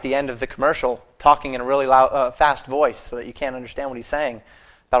guy at the end of the commercial talking in a really loud, fast voice so that you can't understand what he's saying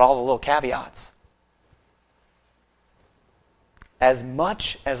about all the little caveats. As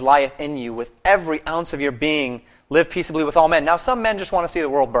much as lieth in you, with every ounce of your being, Live peaceably with all men. Now, some men just want to see the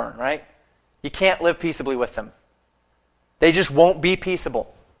world burn, right? You can't live peaceably with them. They just won't be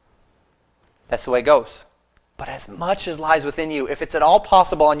peaceable. That's the way it goes. But as much as lies within you, if it's at all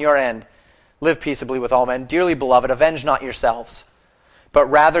possible on your end, live peaceably with all men. Dearly beloved, avenge not yourselves, but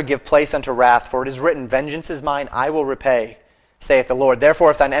rather give place unto wrath. For it is written, Vengeance is mine, I will repay, saith the Lord.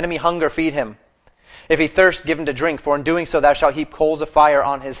 Therefore, if thine enemy hunger, feed him. If he thirst, give him to drink. For in doing so thou shalt heap coals of fire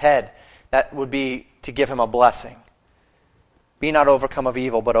on his head. That would be to give him a blessing. Be not overcome of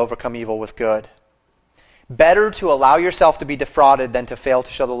evil, but overcome evil with good. Better to allow yourself to be defrauded than to fail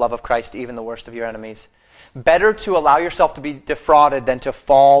to show the love of Christ to even the worst of your enemies. Better to allow yourself to be defrauded than to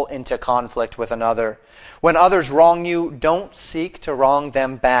fall into conflict with another. When others wrong you, don't seek to wrong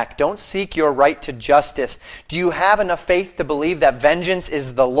them back. Don't seek your right to justice. Do you have enough faith to believe that vengeance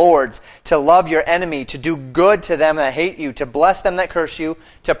is the Lord's, to love your enemy, to do good to them that hate you, to bless them that curse you,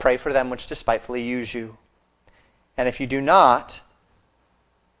 to pray for them which despitefully use you? And if you do not,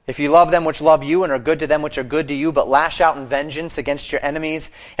 if you love them which love you and are good to them which are good to you, but lash out in vengeance against your enemies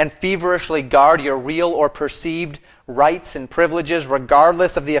and feverishly guard your real or perceived rights and privileges,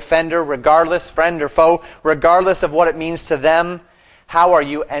 regardless of the offender, regardless, friend or foe, regardless of what it means to them, how are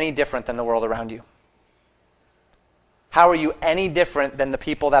you any different than the world around you? How are you any different than the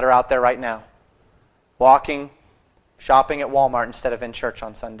people that are out there right now, walking, shopping at Walmart instead of in church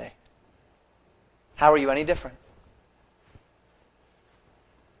on Sunday? How are you any different?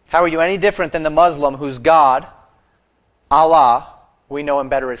 How are you any different than the Muslim whose God, Allah, we know him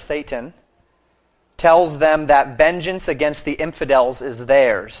better as Satan, tells them that vengeance against the infidels is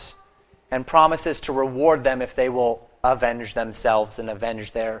theirs and promises to reward them if they will avenge themselves and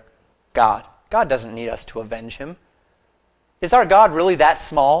avenge their God? God doesn't need us to avenge him. Is our God really that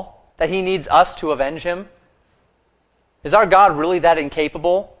small that he needs us to avenge him? Is our God really that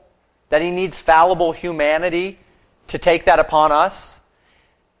incapable that he needs fallible humanity to take that upon us?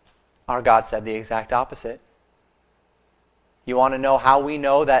 Our God said the exact opposite. You want to know how we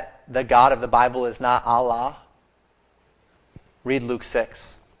know that the God of the Bible is not Allah? Read Luke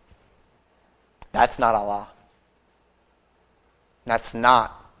 6. That's not Allah. That's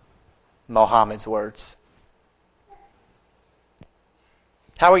not Muhammad's words.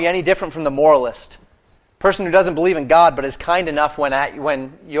 How are you any different from the moralist? Person who doesn't believe in God but is kind enough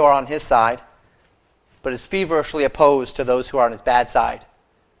when you're on his side, but is feverishly opposed to those who are on his bad side.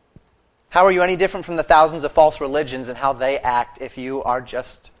 How are you any different from the thousands of false religions and how they act if you are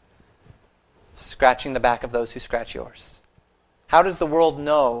just scratching the back of those who scratch yours? How does the world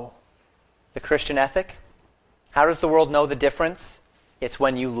know the Christian ethic? How does the world know the difference? It's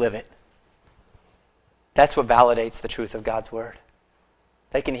when you live it. That's what validates the truth of God's Word.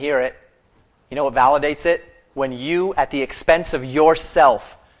 They can hear it. You know what validates it? When you, at the expense of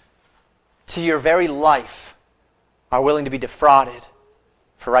yourself, to your very life, are willing to be defrauded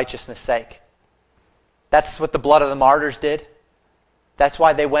for righteousness' sake. That's what the blood of the martyrs did. That's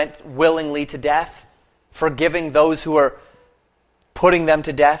why they went willingly to death, forgiving those who were putting them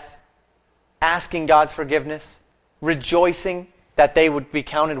to death, asking God's forgiveness, rejoicing that they would be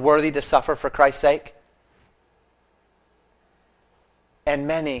counted worthy to suffer for Christ's sake. And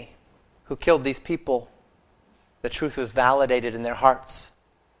many who killed these people, the truth was validated in their hearts.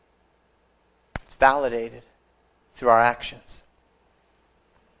 It's validated through our actions.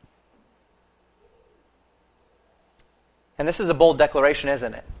 And this is a bold declaration,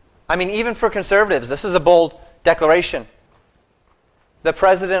 isn't it? I mean, even for conservatives, this is a bold declaration. The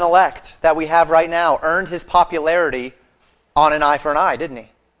president-elect that we have right now earned his popularity on an eye for an eye, didn't he?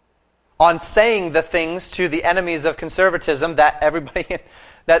 On saying the things to the enemies of conservatism that everybody,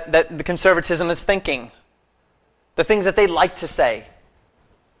 that the conservatism is thinking. The things that they like to say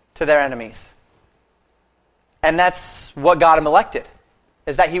to their enemies. And that's what got him elected,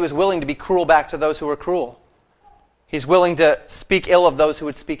 is that he was willing to be cruel back to those who were cruel. He's willing to speak ill of those who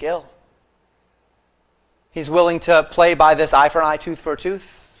would speak ill. He's willing to play by this eye for an eye, tooth for a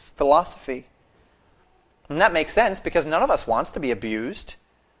tooth philosophy. And that makes sense because none of us wants to be abused.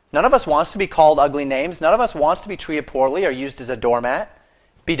 None of us wants to be called ugly names. None of us wants to be treated poorly or used as a doormat,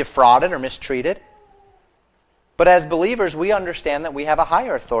 be defrauded or mistreated. But as believers, we understand that we have a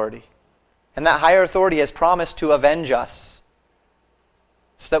higher authority. And that higher authority has promised to avenge us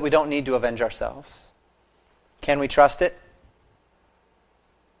so that we don't need to avenge ourselves. Can we trust it?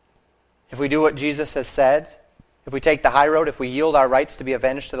 If we do what Jesus has said, if we take the high road, if we yield our rights to be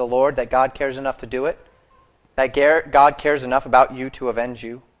avenged to the Lord, that God cares enough to do it, that God cares enough about you to avenge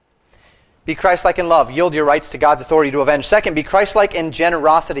you. Be Christ-like in love. Yield your rights to God's authority to avenge. Second, be Christ-like in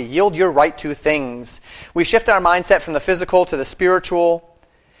generosity. Yield your right to things. We shift our mindset from the physical to the spiritual.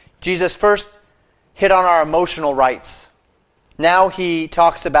 Jesus first hit on our emotional rights. Now he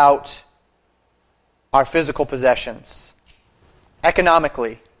talks about our physical possessions.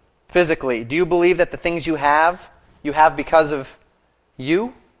 Economically, physically, do you believe that the things you have because of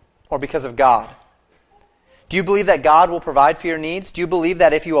you or because of God? Do you believe that God will provide for your needs? Do you believe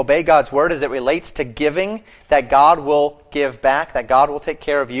that if you obey God's word as it relates to giving, that God will give back, that God will take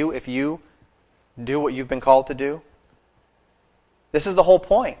care of you if you do what you've been called to do? This is the whole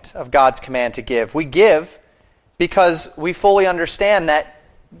point of God's command to give. We give because we fully understand that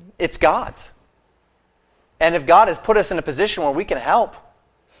it's God's. And if God has put us in a position where we can help,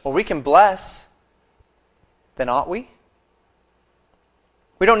 where we can bless, then ought we?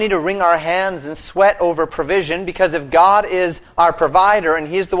 We don't need to wring our hands and sweat over provision, because if God is our provider and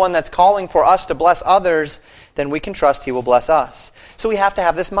He's the one that's calling for us to bless others, then we can trust He will bless us. So we have to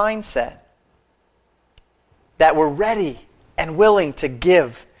have this mindset that we're ready and willing to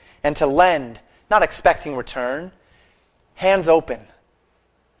give and to lend, not expecting return. Hands open.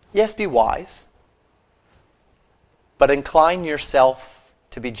 Yes, be wise, but incline yourself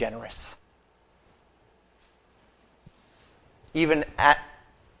to be generous. Even at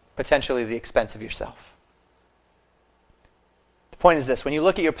potentially the expense of yourself. The point is this: when you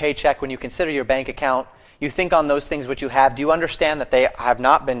look at your paycheck, when you consider your bank account, you think on those things which you have, do you understand that they have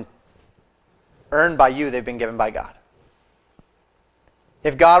not been earned by you, they've been given by God?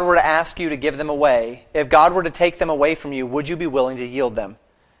 If God were to ask you to give them away, if God were to take them away from you, would you be willing to yield them,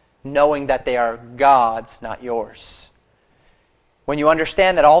 knowing that they are God's, not yours? When you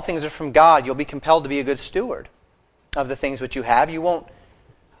understand that all things are from God, you'll be compelled to be a good steward of the things which you have. You won't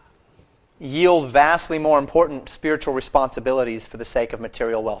yield vastly more important spiritual responsibilities for the sake of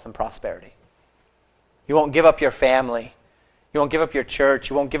material wealth and prosperity. You won't give up your family. You won't give up your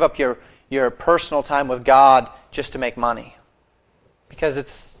church. You won't give up your personal time with God just to make money. Because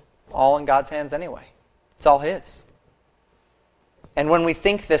it's all in God's hands anyway. It's all His. And when we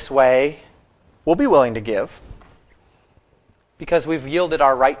think this way, we'll be willing to give, because we've yielded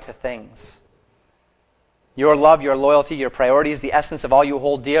our right to things. Your love, your loyalty, your priorities, the essence of all you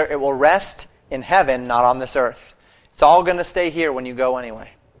hold dear, it will rest in heaven, not on this earth. It's all going to stay here when you go anyway.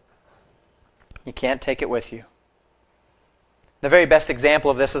 You can't take it with you. The very best example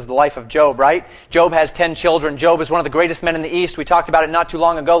of this is the life of Job, right? Job has 10 children. Job is one of the greatest men in the East. We talked about it not too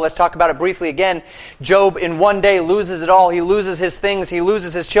long ago. Let's talk about it briefly again. Job in one day loses it all. He loses his things. He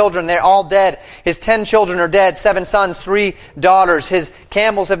loses his children. They're all dead. His 10 children are dead. 7 sons, 3 daughters. His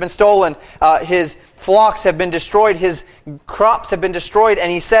camels have been stolen. His flocks have been destroyed. His crops have been destroyed.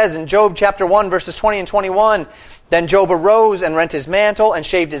 And he says in Job chapter 1, verses 20 and 21, "Then Job arose and rent his mantle and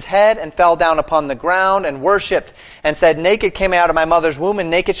shaved his head and fell down upon the ground and worshipped and said, 'Naked came I out of my mother's womb, and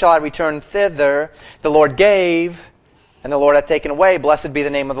naked shall I return thither. The Lord gave, and the Lord hath taken away. Blessed be the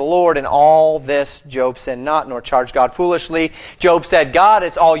name of the Lord.' In all this Job sinned not, nor charged God foolishly." Job said, "God,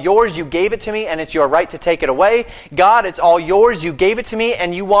 it's all yours. You gave it to me, and it's your right to take it away. God, it's all yours. You gave it to me,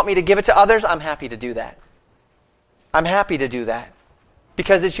 and you want me to give it to others. I'm happy to do that. I'm happy to do that.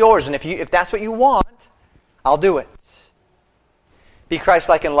 Because it's yours, and if that's what you want, I'll do it." Be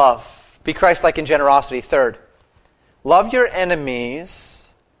Christ-like in love. Be Christ-like in generosity. Third, love your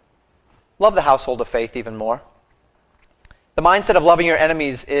enemies. Love the household of faith even more. The mindset of loving your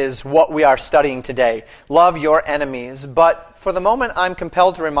enemies is what we are studying today. Love your enemies. But for the moment, I'm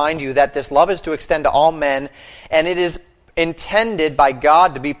compelled to remind you that this love is to extend to all men, and it is intended by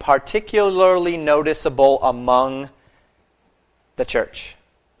God to be particularly noticeable among the church.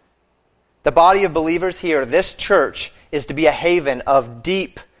 The body of believers here, this church, is to be a haven of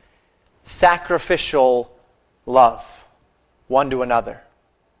deep, sacrificial love, one to another.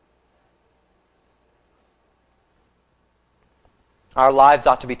 Our lives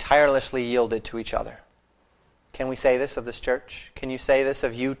ought to be tirelessly yielded to each other. Can we say this of this church? Can you say this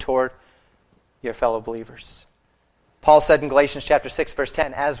of you toward your fellow believers? Paul said in Galatians chapter 6, verse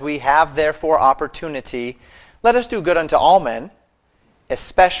 10, "As we have therefore opportunity, let us do good unto all men,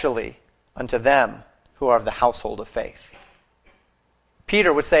 especially unto them who are of the household of faith."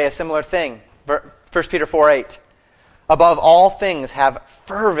 Peter would say a similar thing. 1 Peter 4:8. "Above all things have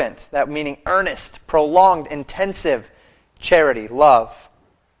fervent," that meaning earnest, prolonged, intensive charity, love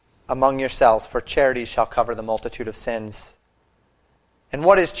among yourselves, for charity shall cover the multitude of sins. And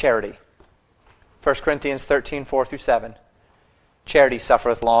what is charity? 1 Corinthians 13, 4 through 7. "Charity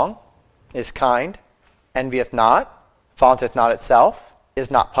suffereth long, is kind, envieth not, vaunteth not itself,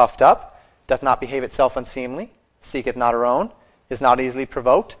 is not puffed up, doth not behave itself unseemly, seeketh not her own, is not easily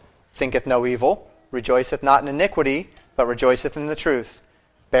provoked, thinketh no evil, rejoiceth not in iniquity, but rejoiceth in the truth,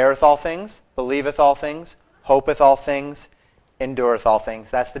 beareth all things, believeth all things, hopeth all things, endureth all things."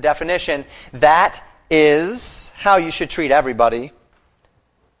 That's the definition. That is how you should treat everybody.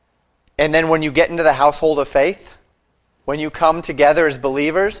 And then when you get into the household of faith, when you come together as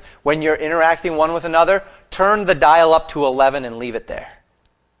believers, when you're interacting one with another, turn the dial up to 11 and leave it there.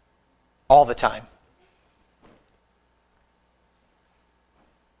 All the time.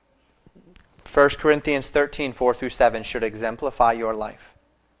 1 Corinthians 13, 4 through 7 should exemplify your life,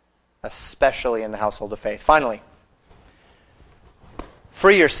 especially in the household of faith. Finally,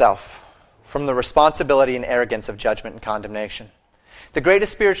 free yourself from the responsibility and arrogance of judgment and condemnation. The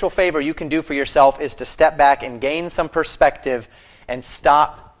greatest spiritual favor you can do for yourself is to step back and gain some perspective and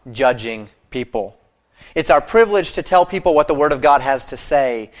stop judging people. It's our privilege to tell people what the Word of God has to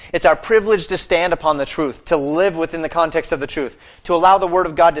say. It's our privilege to stand upon the truth, to live within the context of the truth, to allow the Word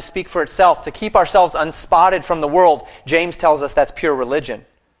of God to speak for itself, to keep ourselves unspotted from the world. James tells us that's pure religion.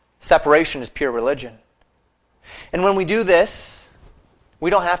 Separation is pure religion. And when we do this, we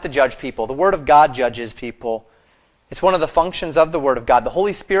don't have to judge people. The Word of God judges people. It's one of the functions of the Word of God. The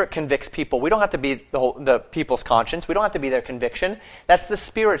Holy Spirit convicts people. We don't have to be the people's conscience. We don't have to be their conviction. That's the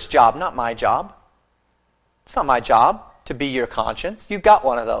Spirit's job, not my job. It's not my job to be your conscience. You've got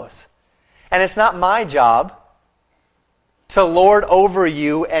one of those. And it's not my job to lord over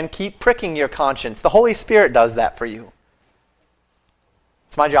you and keep pricking your conscience. The Holy Spirit does that for you.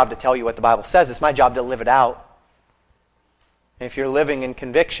 It's my job to tell you what the Bible says. It's my job to live it out. And if you're living in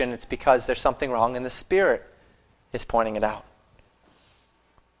conviction, it's because there's something wrong and the Spirit is pointing it out.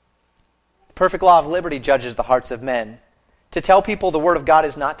 The perfect law of liberty judges the hearts of men. To tell people the Word of God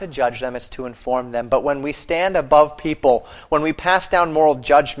is not to judge them, it's to inform them. But when we stand above people, when we pass down moral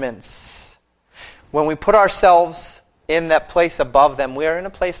judgments, when we put ourselves in that place above them, we are in a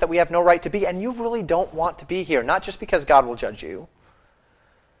place that we have no right to be, and you really don't want to be here, not just because God will judge you.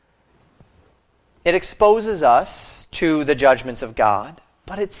 It exposes us to the judgments of God,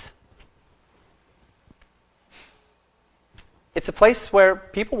 but it's a place where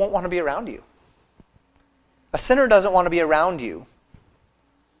people won't want to be around you. A sinner doesn't want to be around you.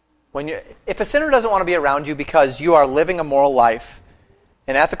 If a sinner doesn't want to be around you because you are living a moral life,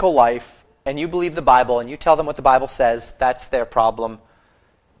 an ethical life, and you believe the Bible, and you tell them what the Bible says, that's their problem,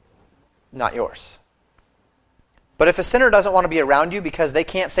 not yours. But if a sinner doesn't want to be around you because they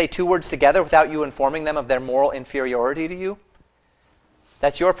can't say two words together without you informing them of their moral inferiority to you,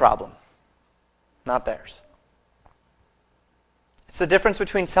 that's your problem, not theirs. It's the difference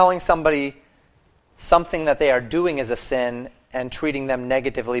between telling somebody something that they are doing is a sin and treating them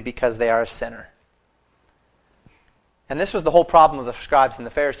negatively because they are a sinner. And this was the whole problem of the scribes and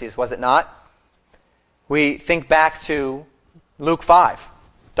the Pharisees, was it not? We think back to Luke 5.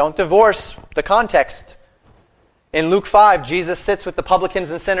 Don't divorce the context. In Luke 5, Jesus sits with the publicans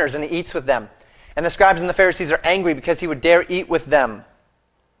and sinners and he eats with them. And the scribes and the Pharisees are angry because he would dare eat with them.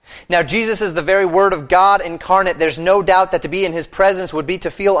 Now, Jesus is the very Word of God incarnate. There's no doubt that to be in His presence would be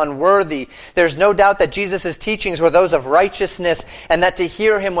to feel unworthy. There's no doubt that Jesus' teachings were those of righteousness, and that to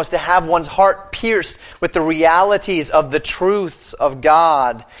hear Him was to have one's heart pierced with the realities of the truths of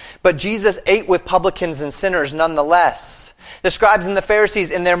God. But Jesus ate with publicans and sinners nonetheless. The scribes and the Pharisees,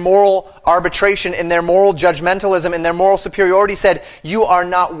 in their moral arbitration, in their moral judgmentalism, in their moral superiority, said, "You are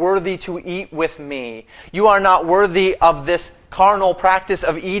not worthy to eat with me. You are not worthy of this carnal practice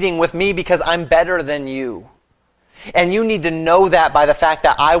of eating with me because I'm better than you. And you need to know that by the fact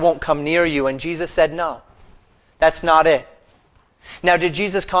that I won't come near you." And Jesus said, no, that's not it. Now, did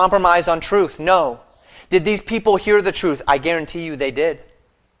Jesus compromise on truth? No. Did these people hear the truth? I guarantee you they did.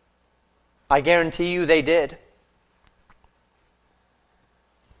 I guarantee you they did.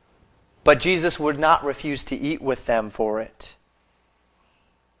 But Jesus would not refuse to eat with them for it.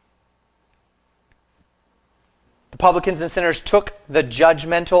 The publicans and sinners took the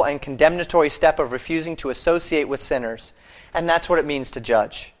judgmental and condemnatory step of refusing to associate with sinners. And that's what it means to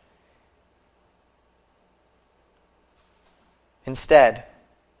judge. Instead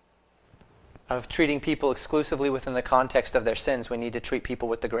of treating people exclusively within the context of their sins, we need to treat people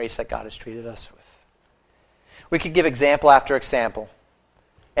with the grace that God has treated us with. We could give example after example.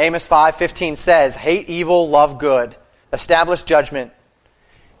 Amos 5:15 says, "Hate evil, love good. Establish judgment."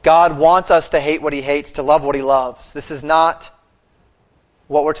 God wants us to hate what He hates, to love what He loves. This is not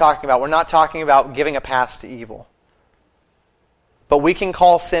what we're talking about. We're not talking about giving a pass to evil. But we can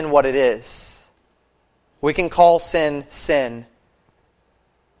call sin what it is. We can call sin, sin,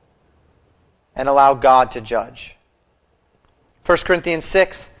 and allow God to judge. 1 Corinthians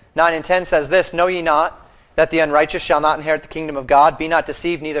 6:9 and 10 says this, "Know ye not that the unrighteous shall not inherit the kingdom of God. Be not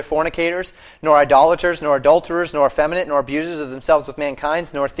deceived, neither fornicators, nor idolaters, nor adulterers, nor effeminate, nor abusers of themselves with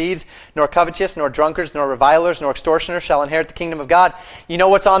mankind, nor thieves, nor covetous, nor drunkards, nor revilers, nor extortioners shall inherit the kingdom of God. You know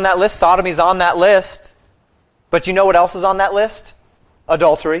what's on that list? Sodomy's on that list. But you know what else is on that list?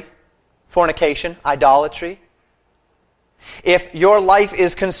 Adultery, fornication, idolatry. If your life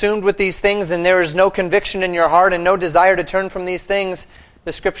is consumed with these things and there is no conviction in your heart and no desire to turn from these things,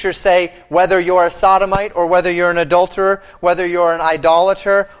 the Scriptures say whether you're a sodomite or whether you're an adulterer, whether you're an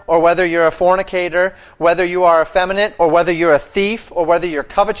idolater or whether you're a fornicator, whether you are effeminate or whether you're a thief or whether you're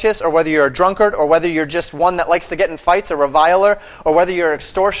covetous or whether you're a drunkard or whether you're just one that likes to get in fights, a reviler, or whether you're an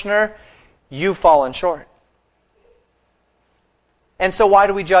extortioner, you've fallen short. And so why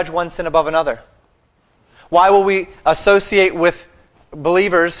do we judge one sin above another? Why will we associate with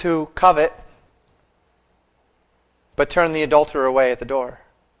believers who covet but turn the adulterer away at the door,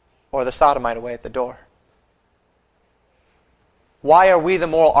 or the sodomite away at the door? Why are we the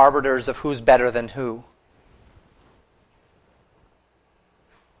moral arbiters of who's better than who?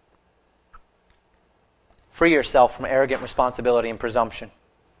 Free yourself from arrogant responsibility and presumption.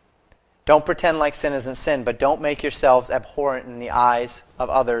 Don't pretend like sin isn't sin, but don't make yourselves abhorrent in the eyes of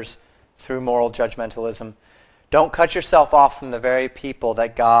others through moral judgmentalism. Don't cut yourself off from the very people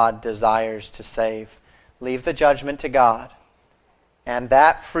that God desires to save. Leave the judgment to God. And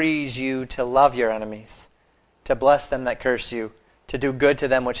that frees you to love your enemies, to bless them that curse you, to do good to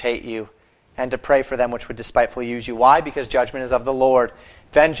them which hate you, and to pray for them which would despitefully use you. Why? Because judgment is of the Lord.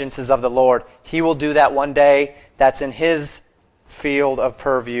 Vengeance is of the Lord. He will do that one day. That's in His field of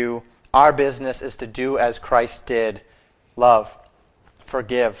purview. Our business is to do as Christ did. Love,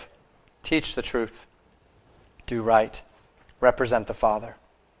 forgive, teach the truth, do right, represent the Father.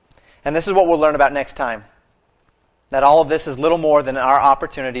 And this is what we'll learn about next time. That all of this is little more than our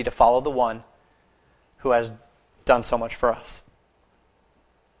opportunity to follow the one who has done so much for us.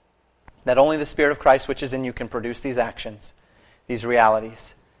 That only the Spirit of Christ which is in you can produce these actions, these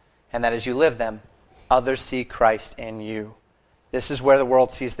realities. And that as you live them, others see Christ in you. This is where the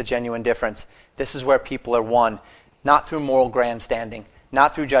world sees the genuine difference. This is where people are one, not through moral grandstanding,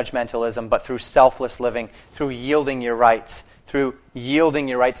 not through judgmentalism, but through selfless living, through yielding your rights to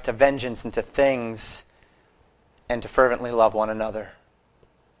vengeance and to things, and to fervently love one another.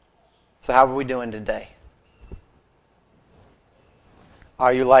 So how are we doing today?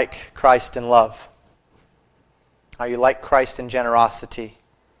 Are you like Christ in love? Are you like Christ in generosity?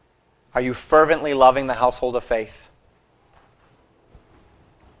 Are you fervently loving the household of faith?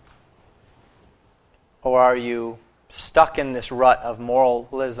 Or are you stuck in this rut of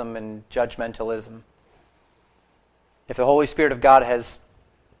moralism and judgmentalism? If the Holy Spirit of God has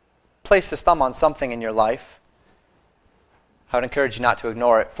placed His thumb on something in your life, I would encourage you not to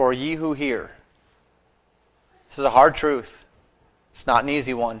ignore it. For ye who hear. This is a hard truth. It's not an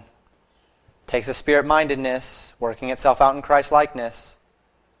easy one. It takes a spirit-mindedness, working itself out in Christ-likeness.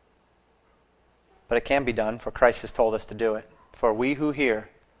 But it can be done, for Christ has told us to do it. For we who hear,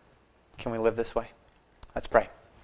 can we live this way? Let's pray.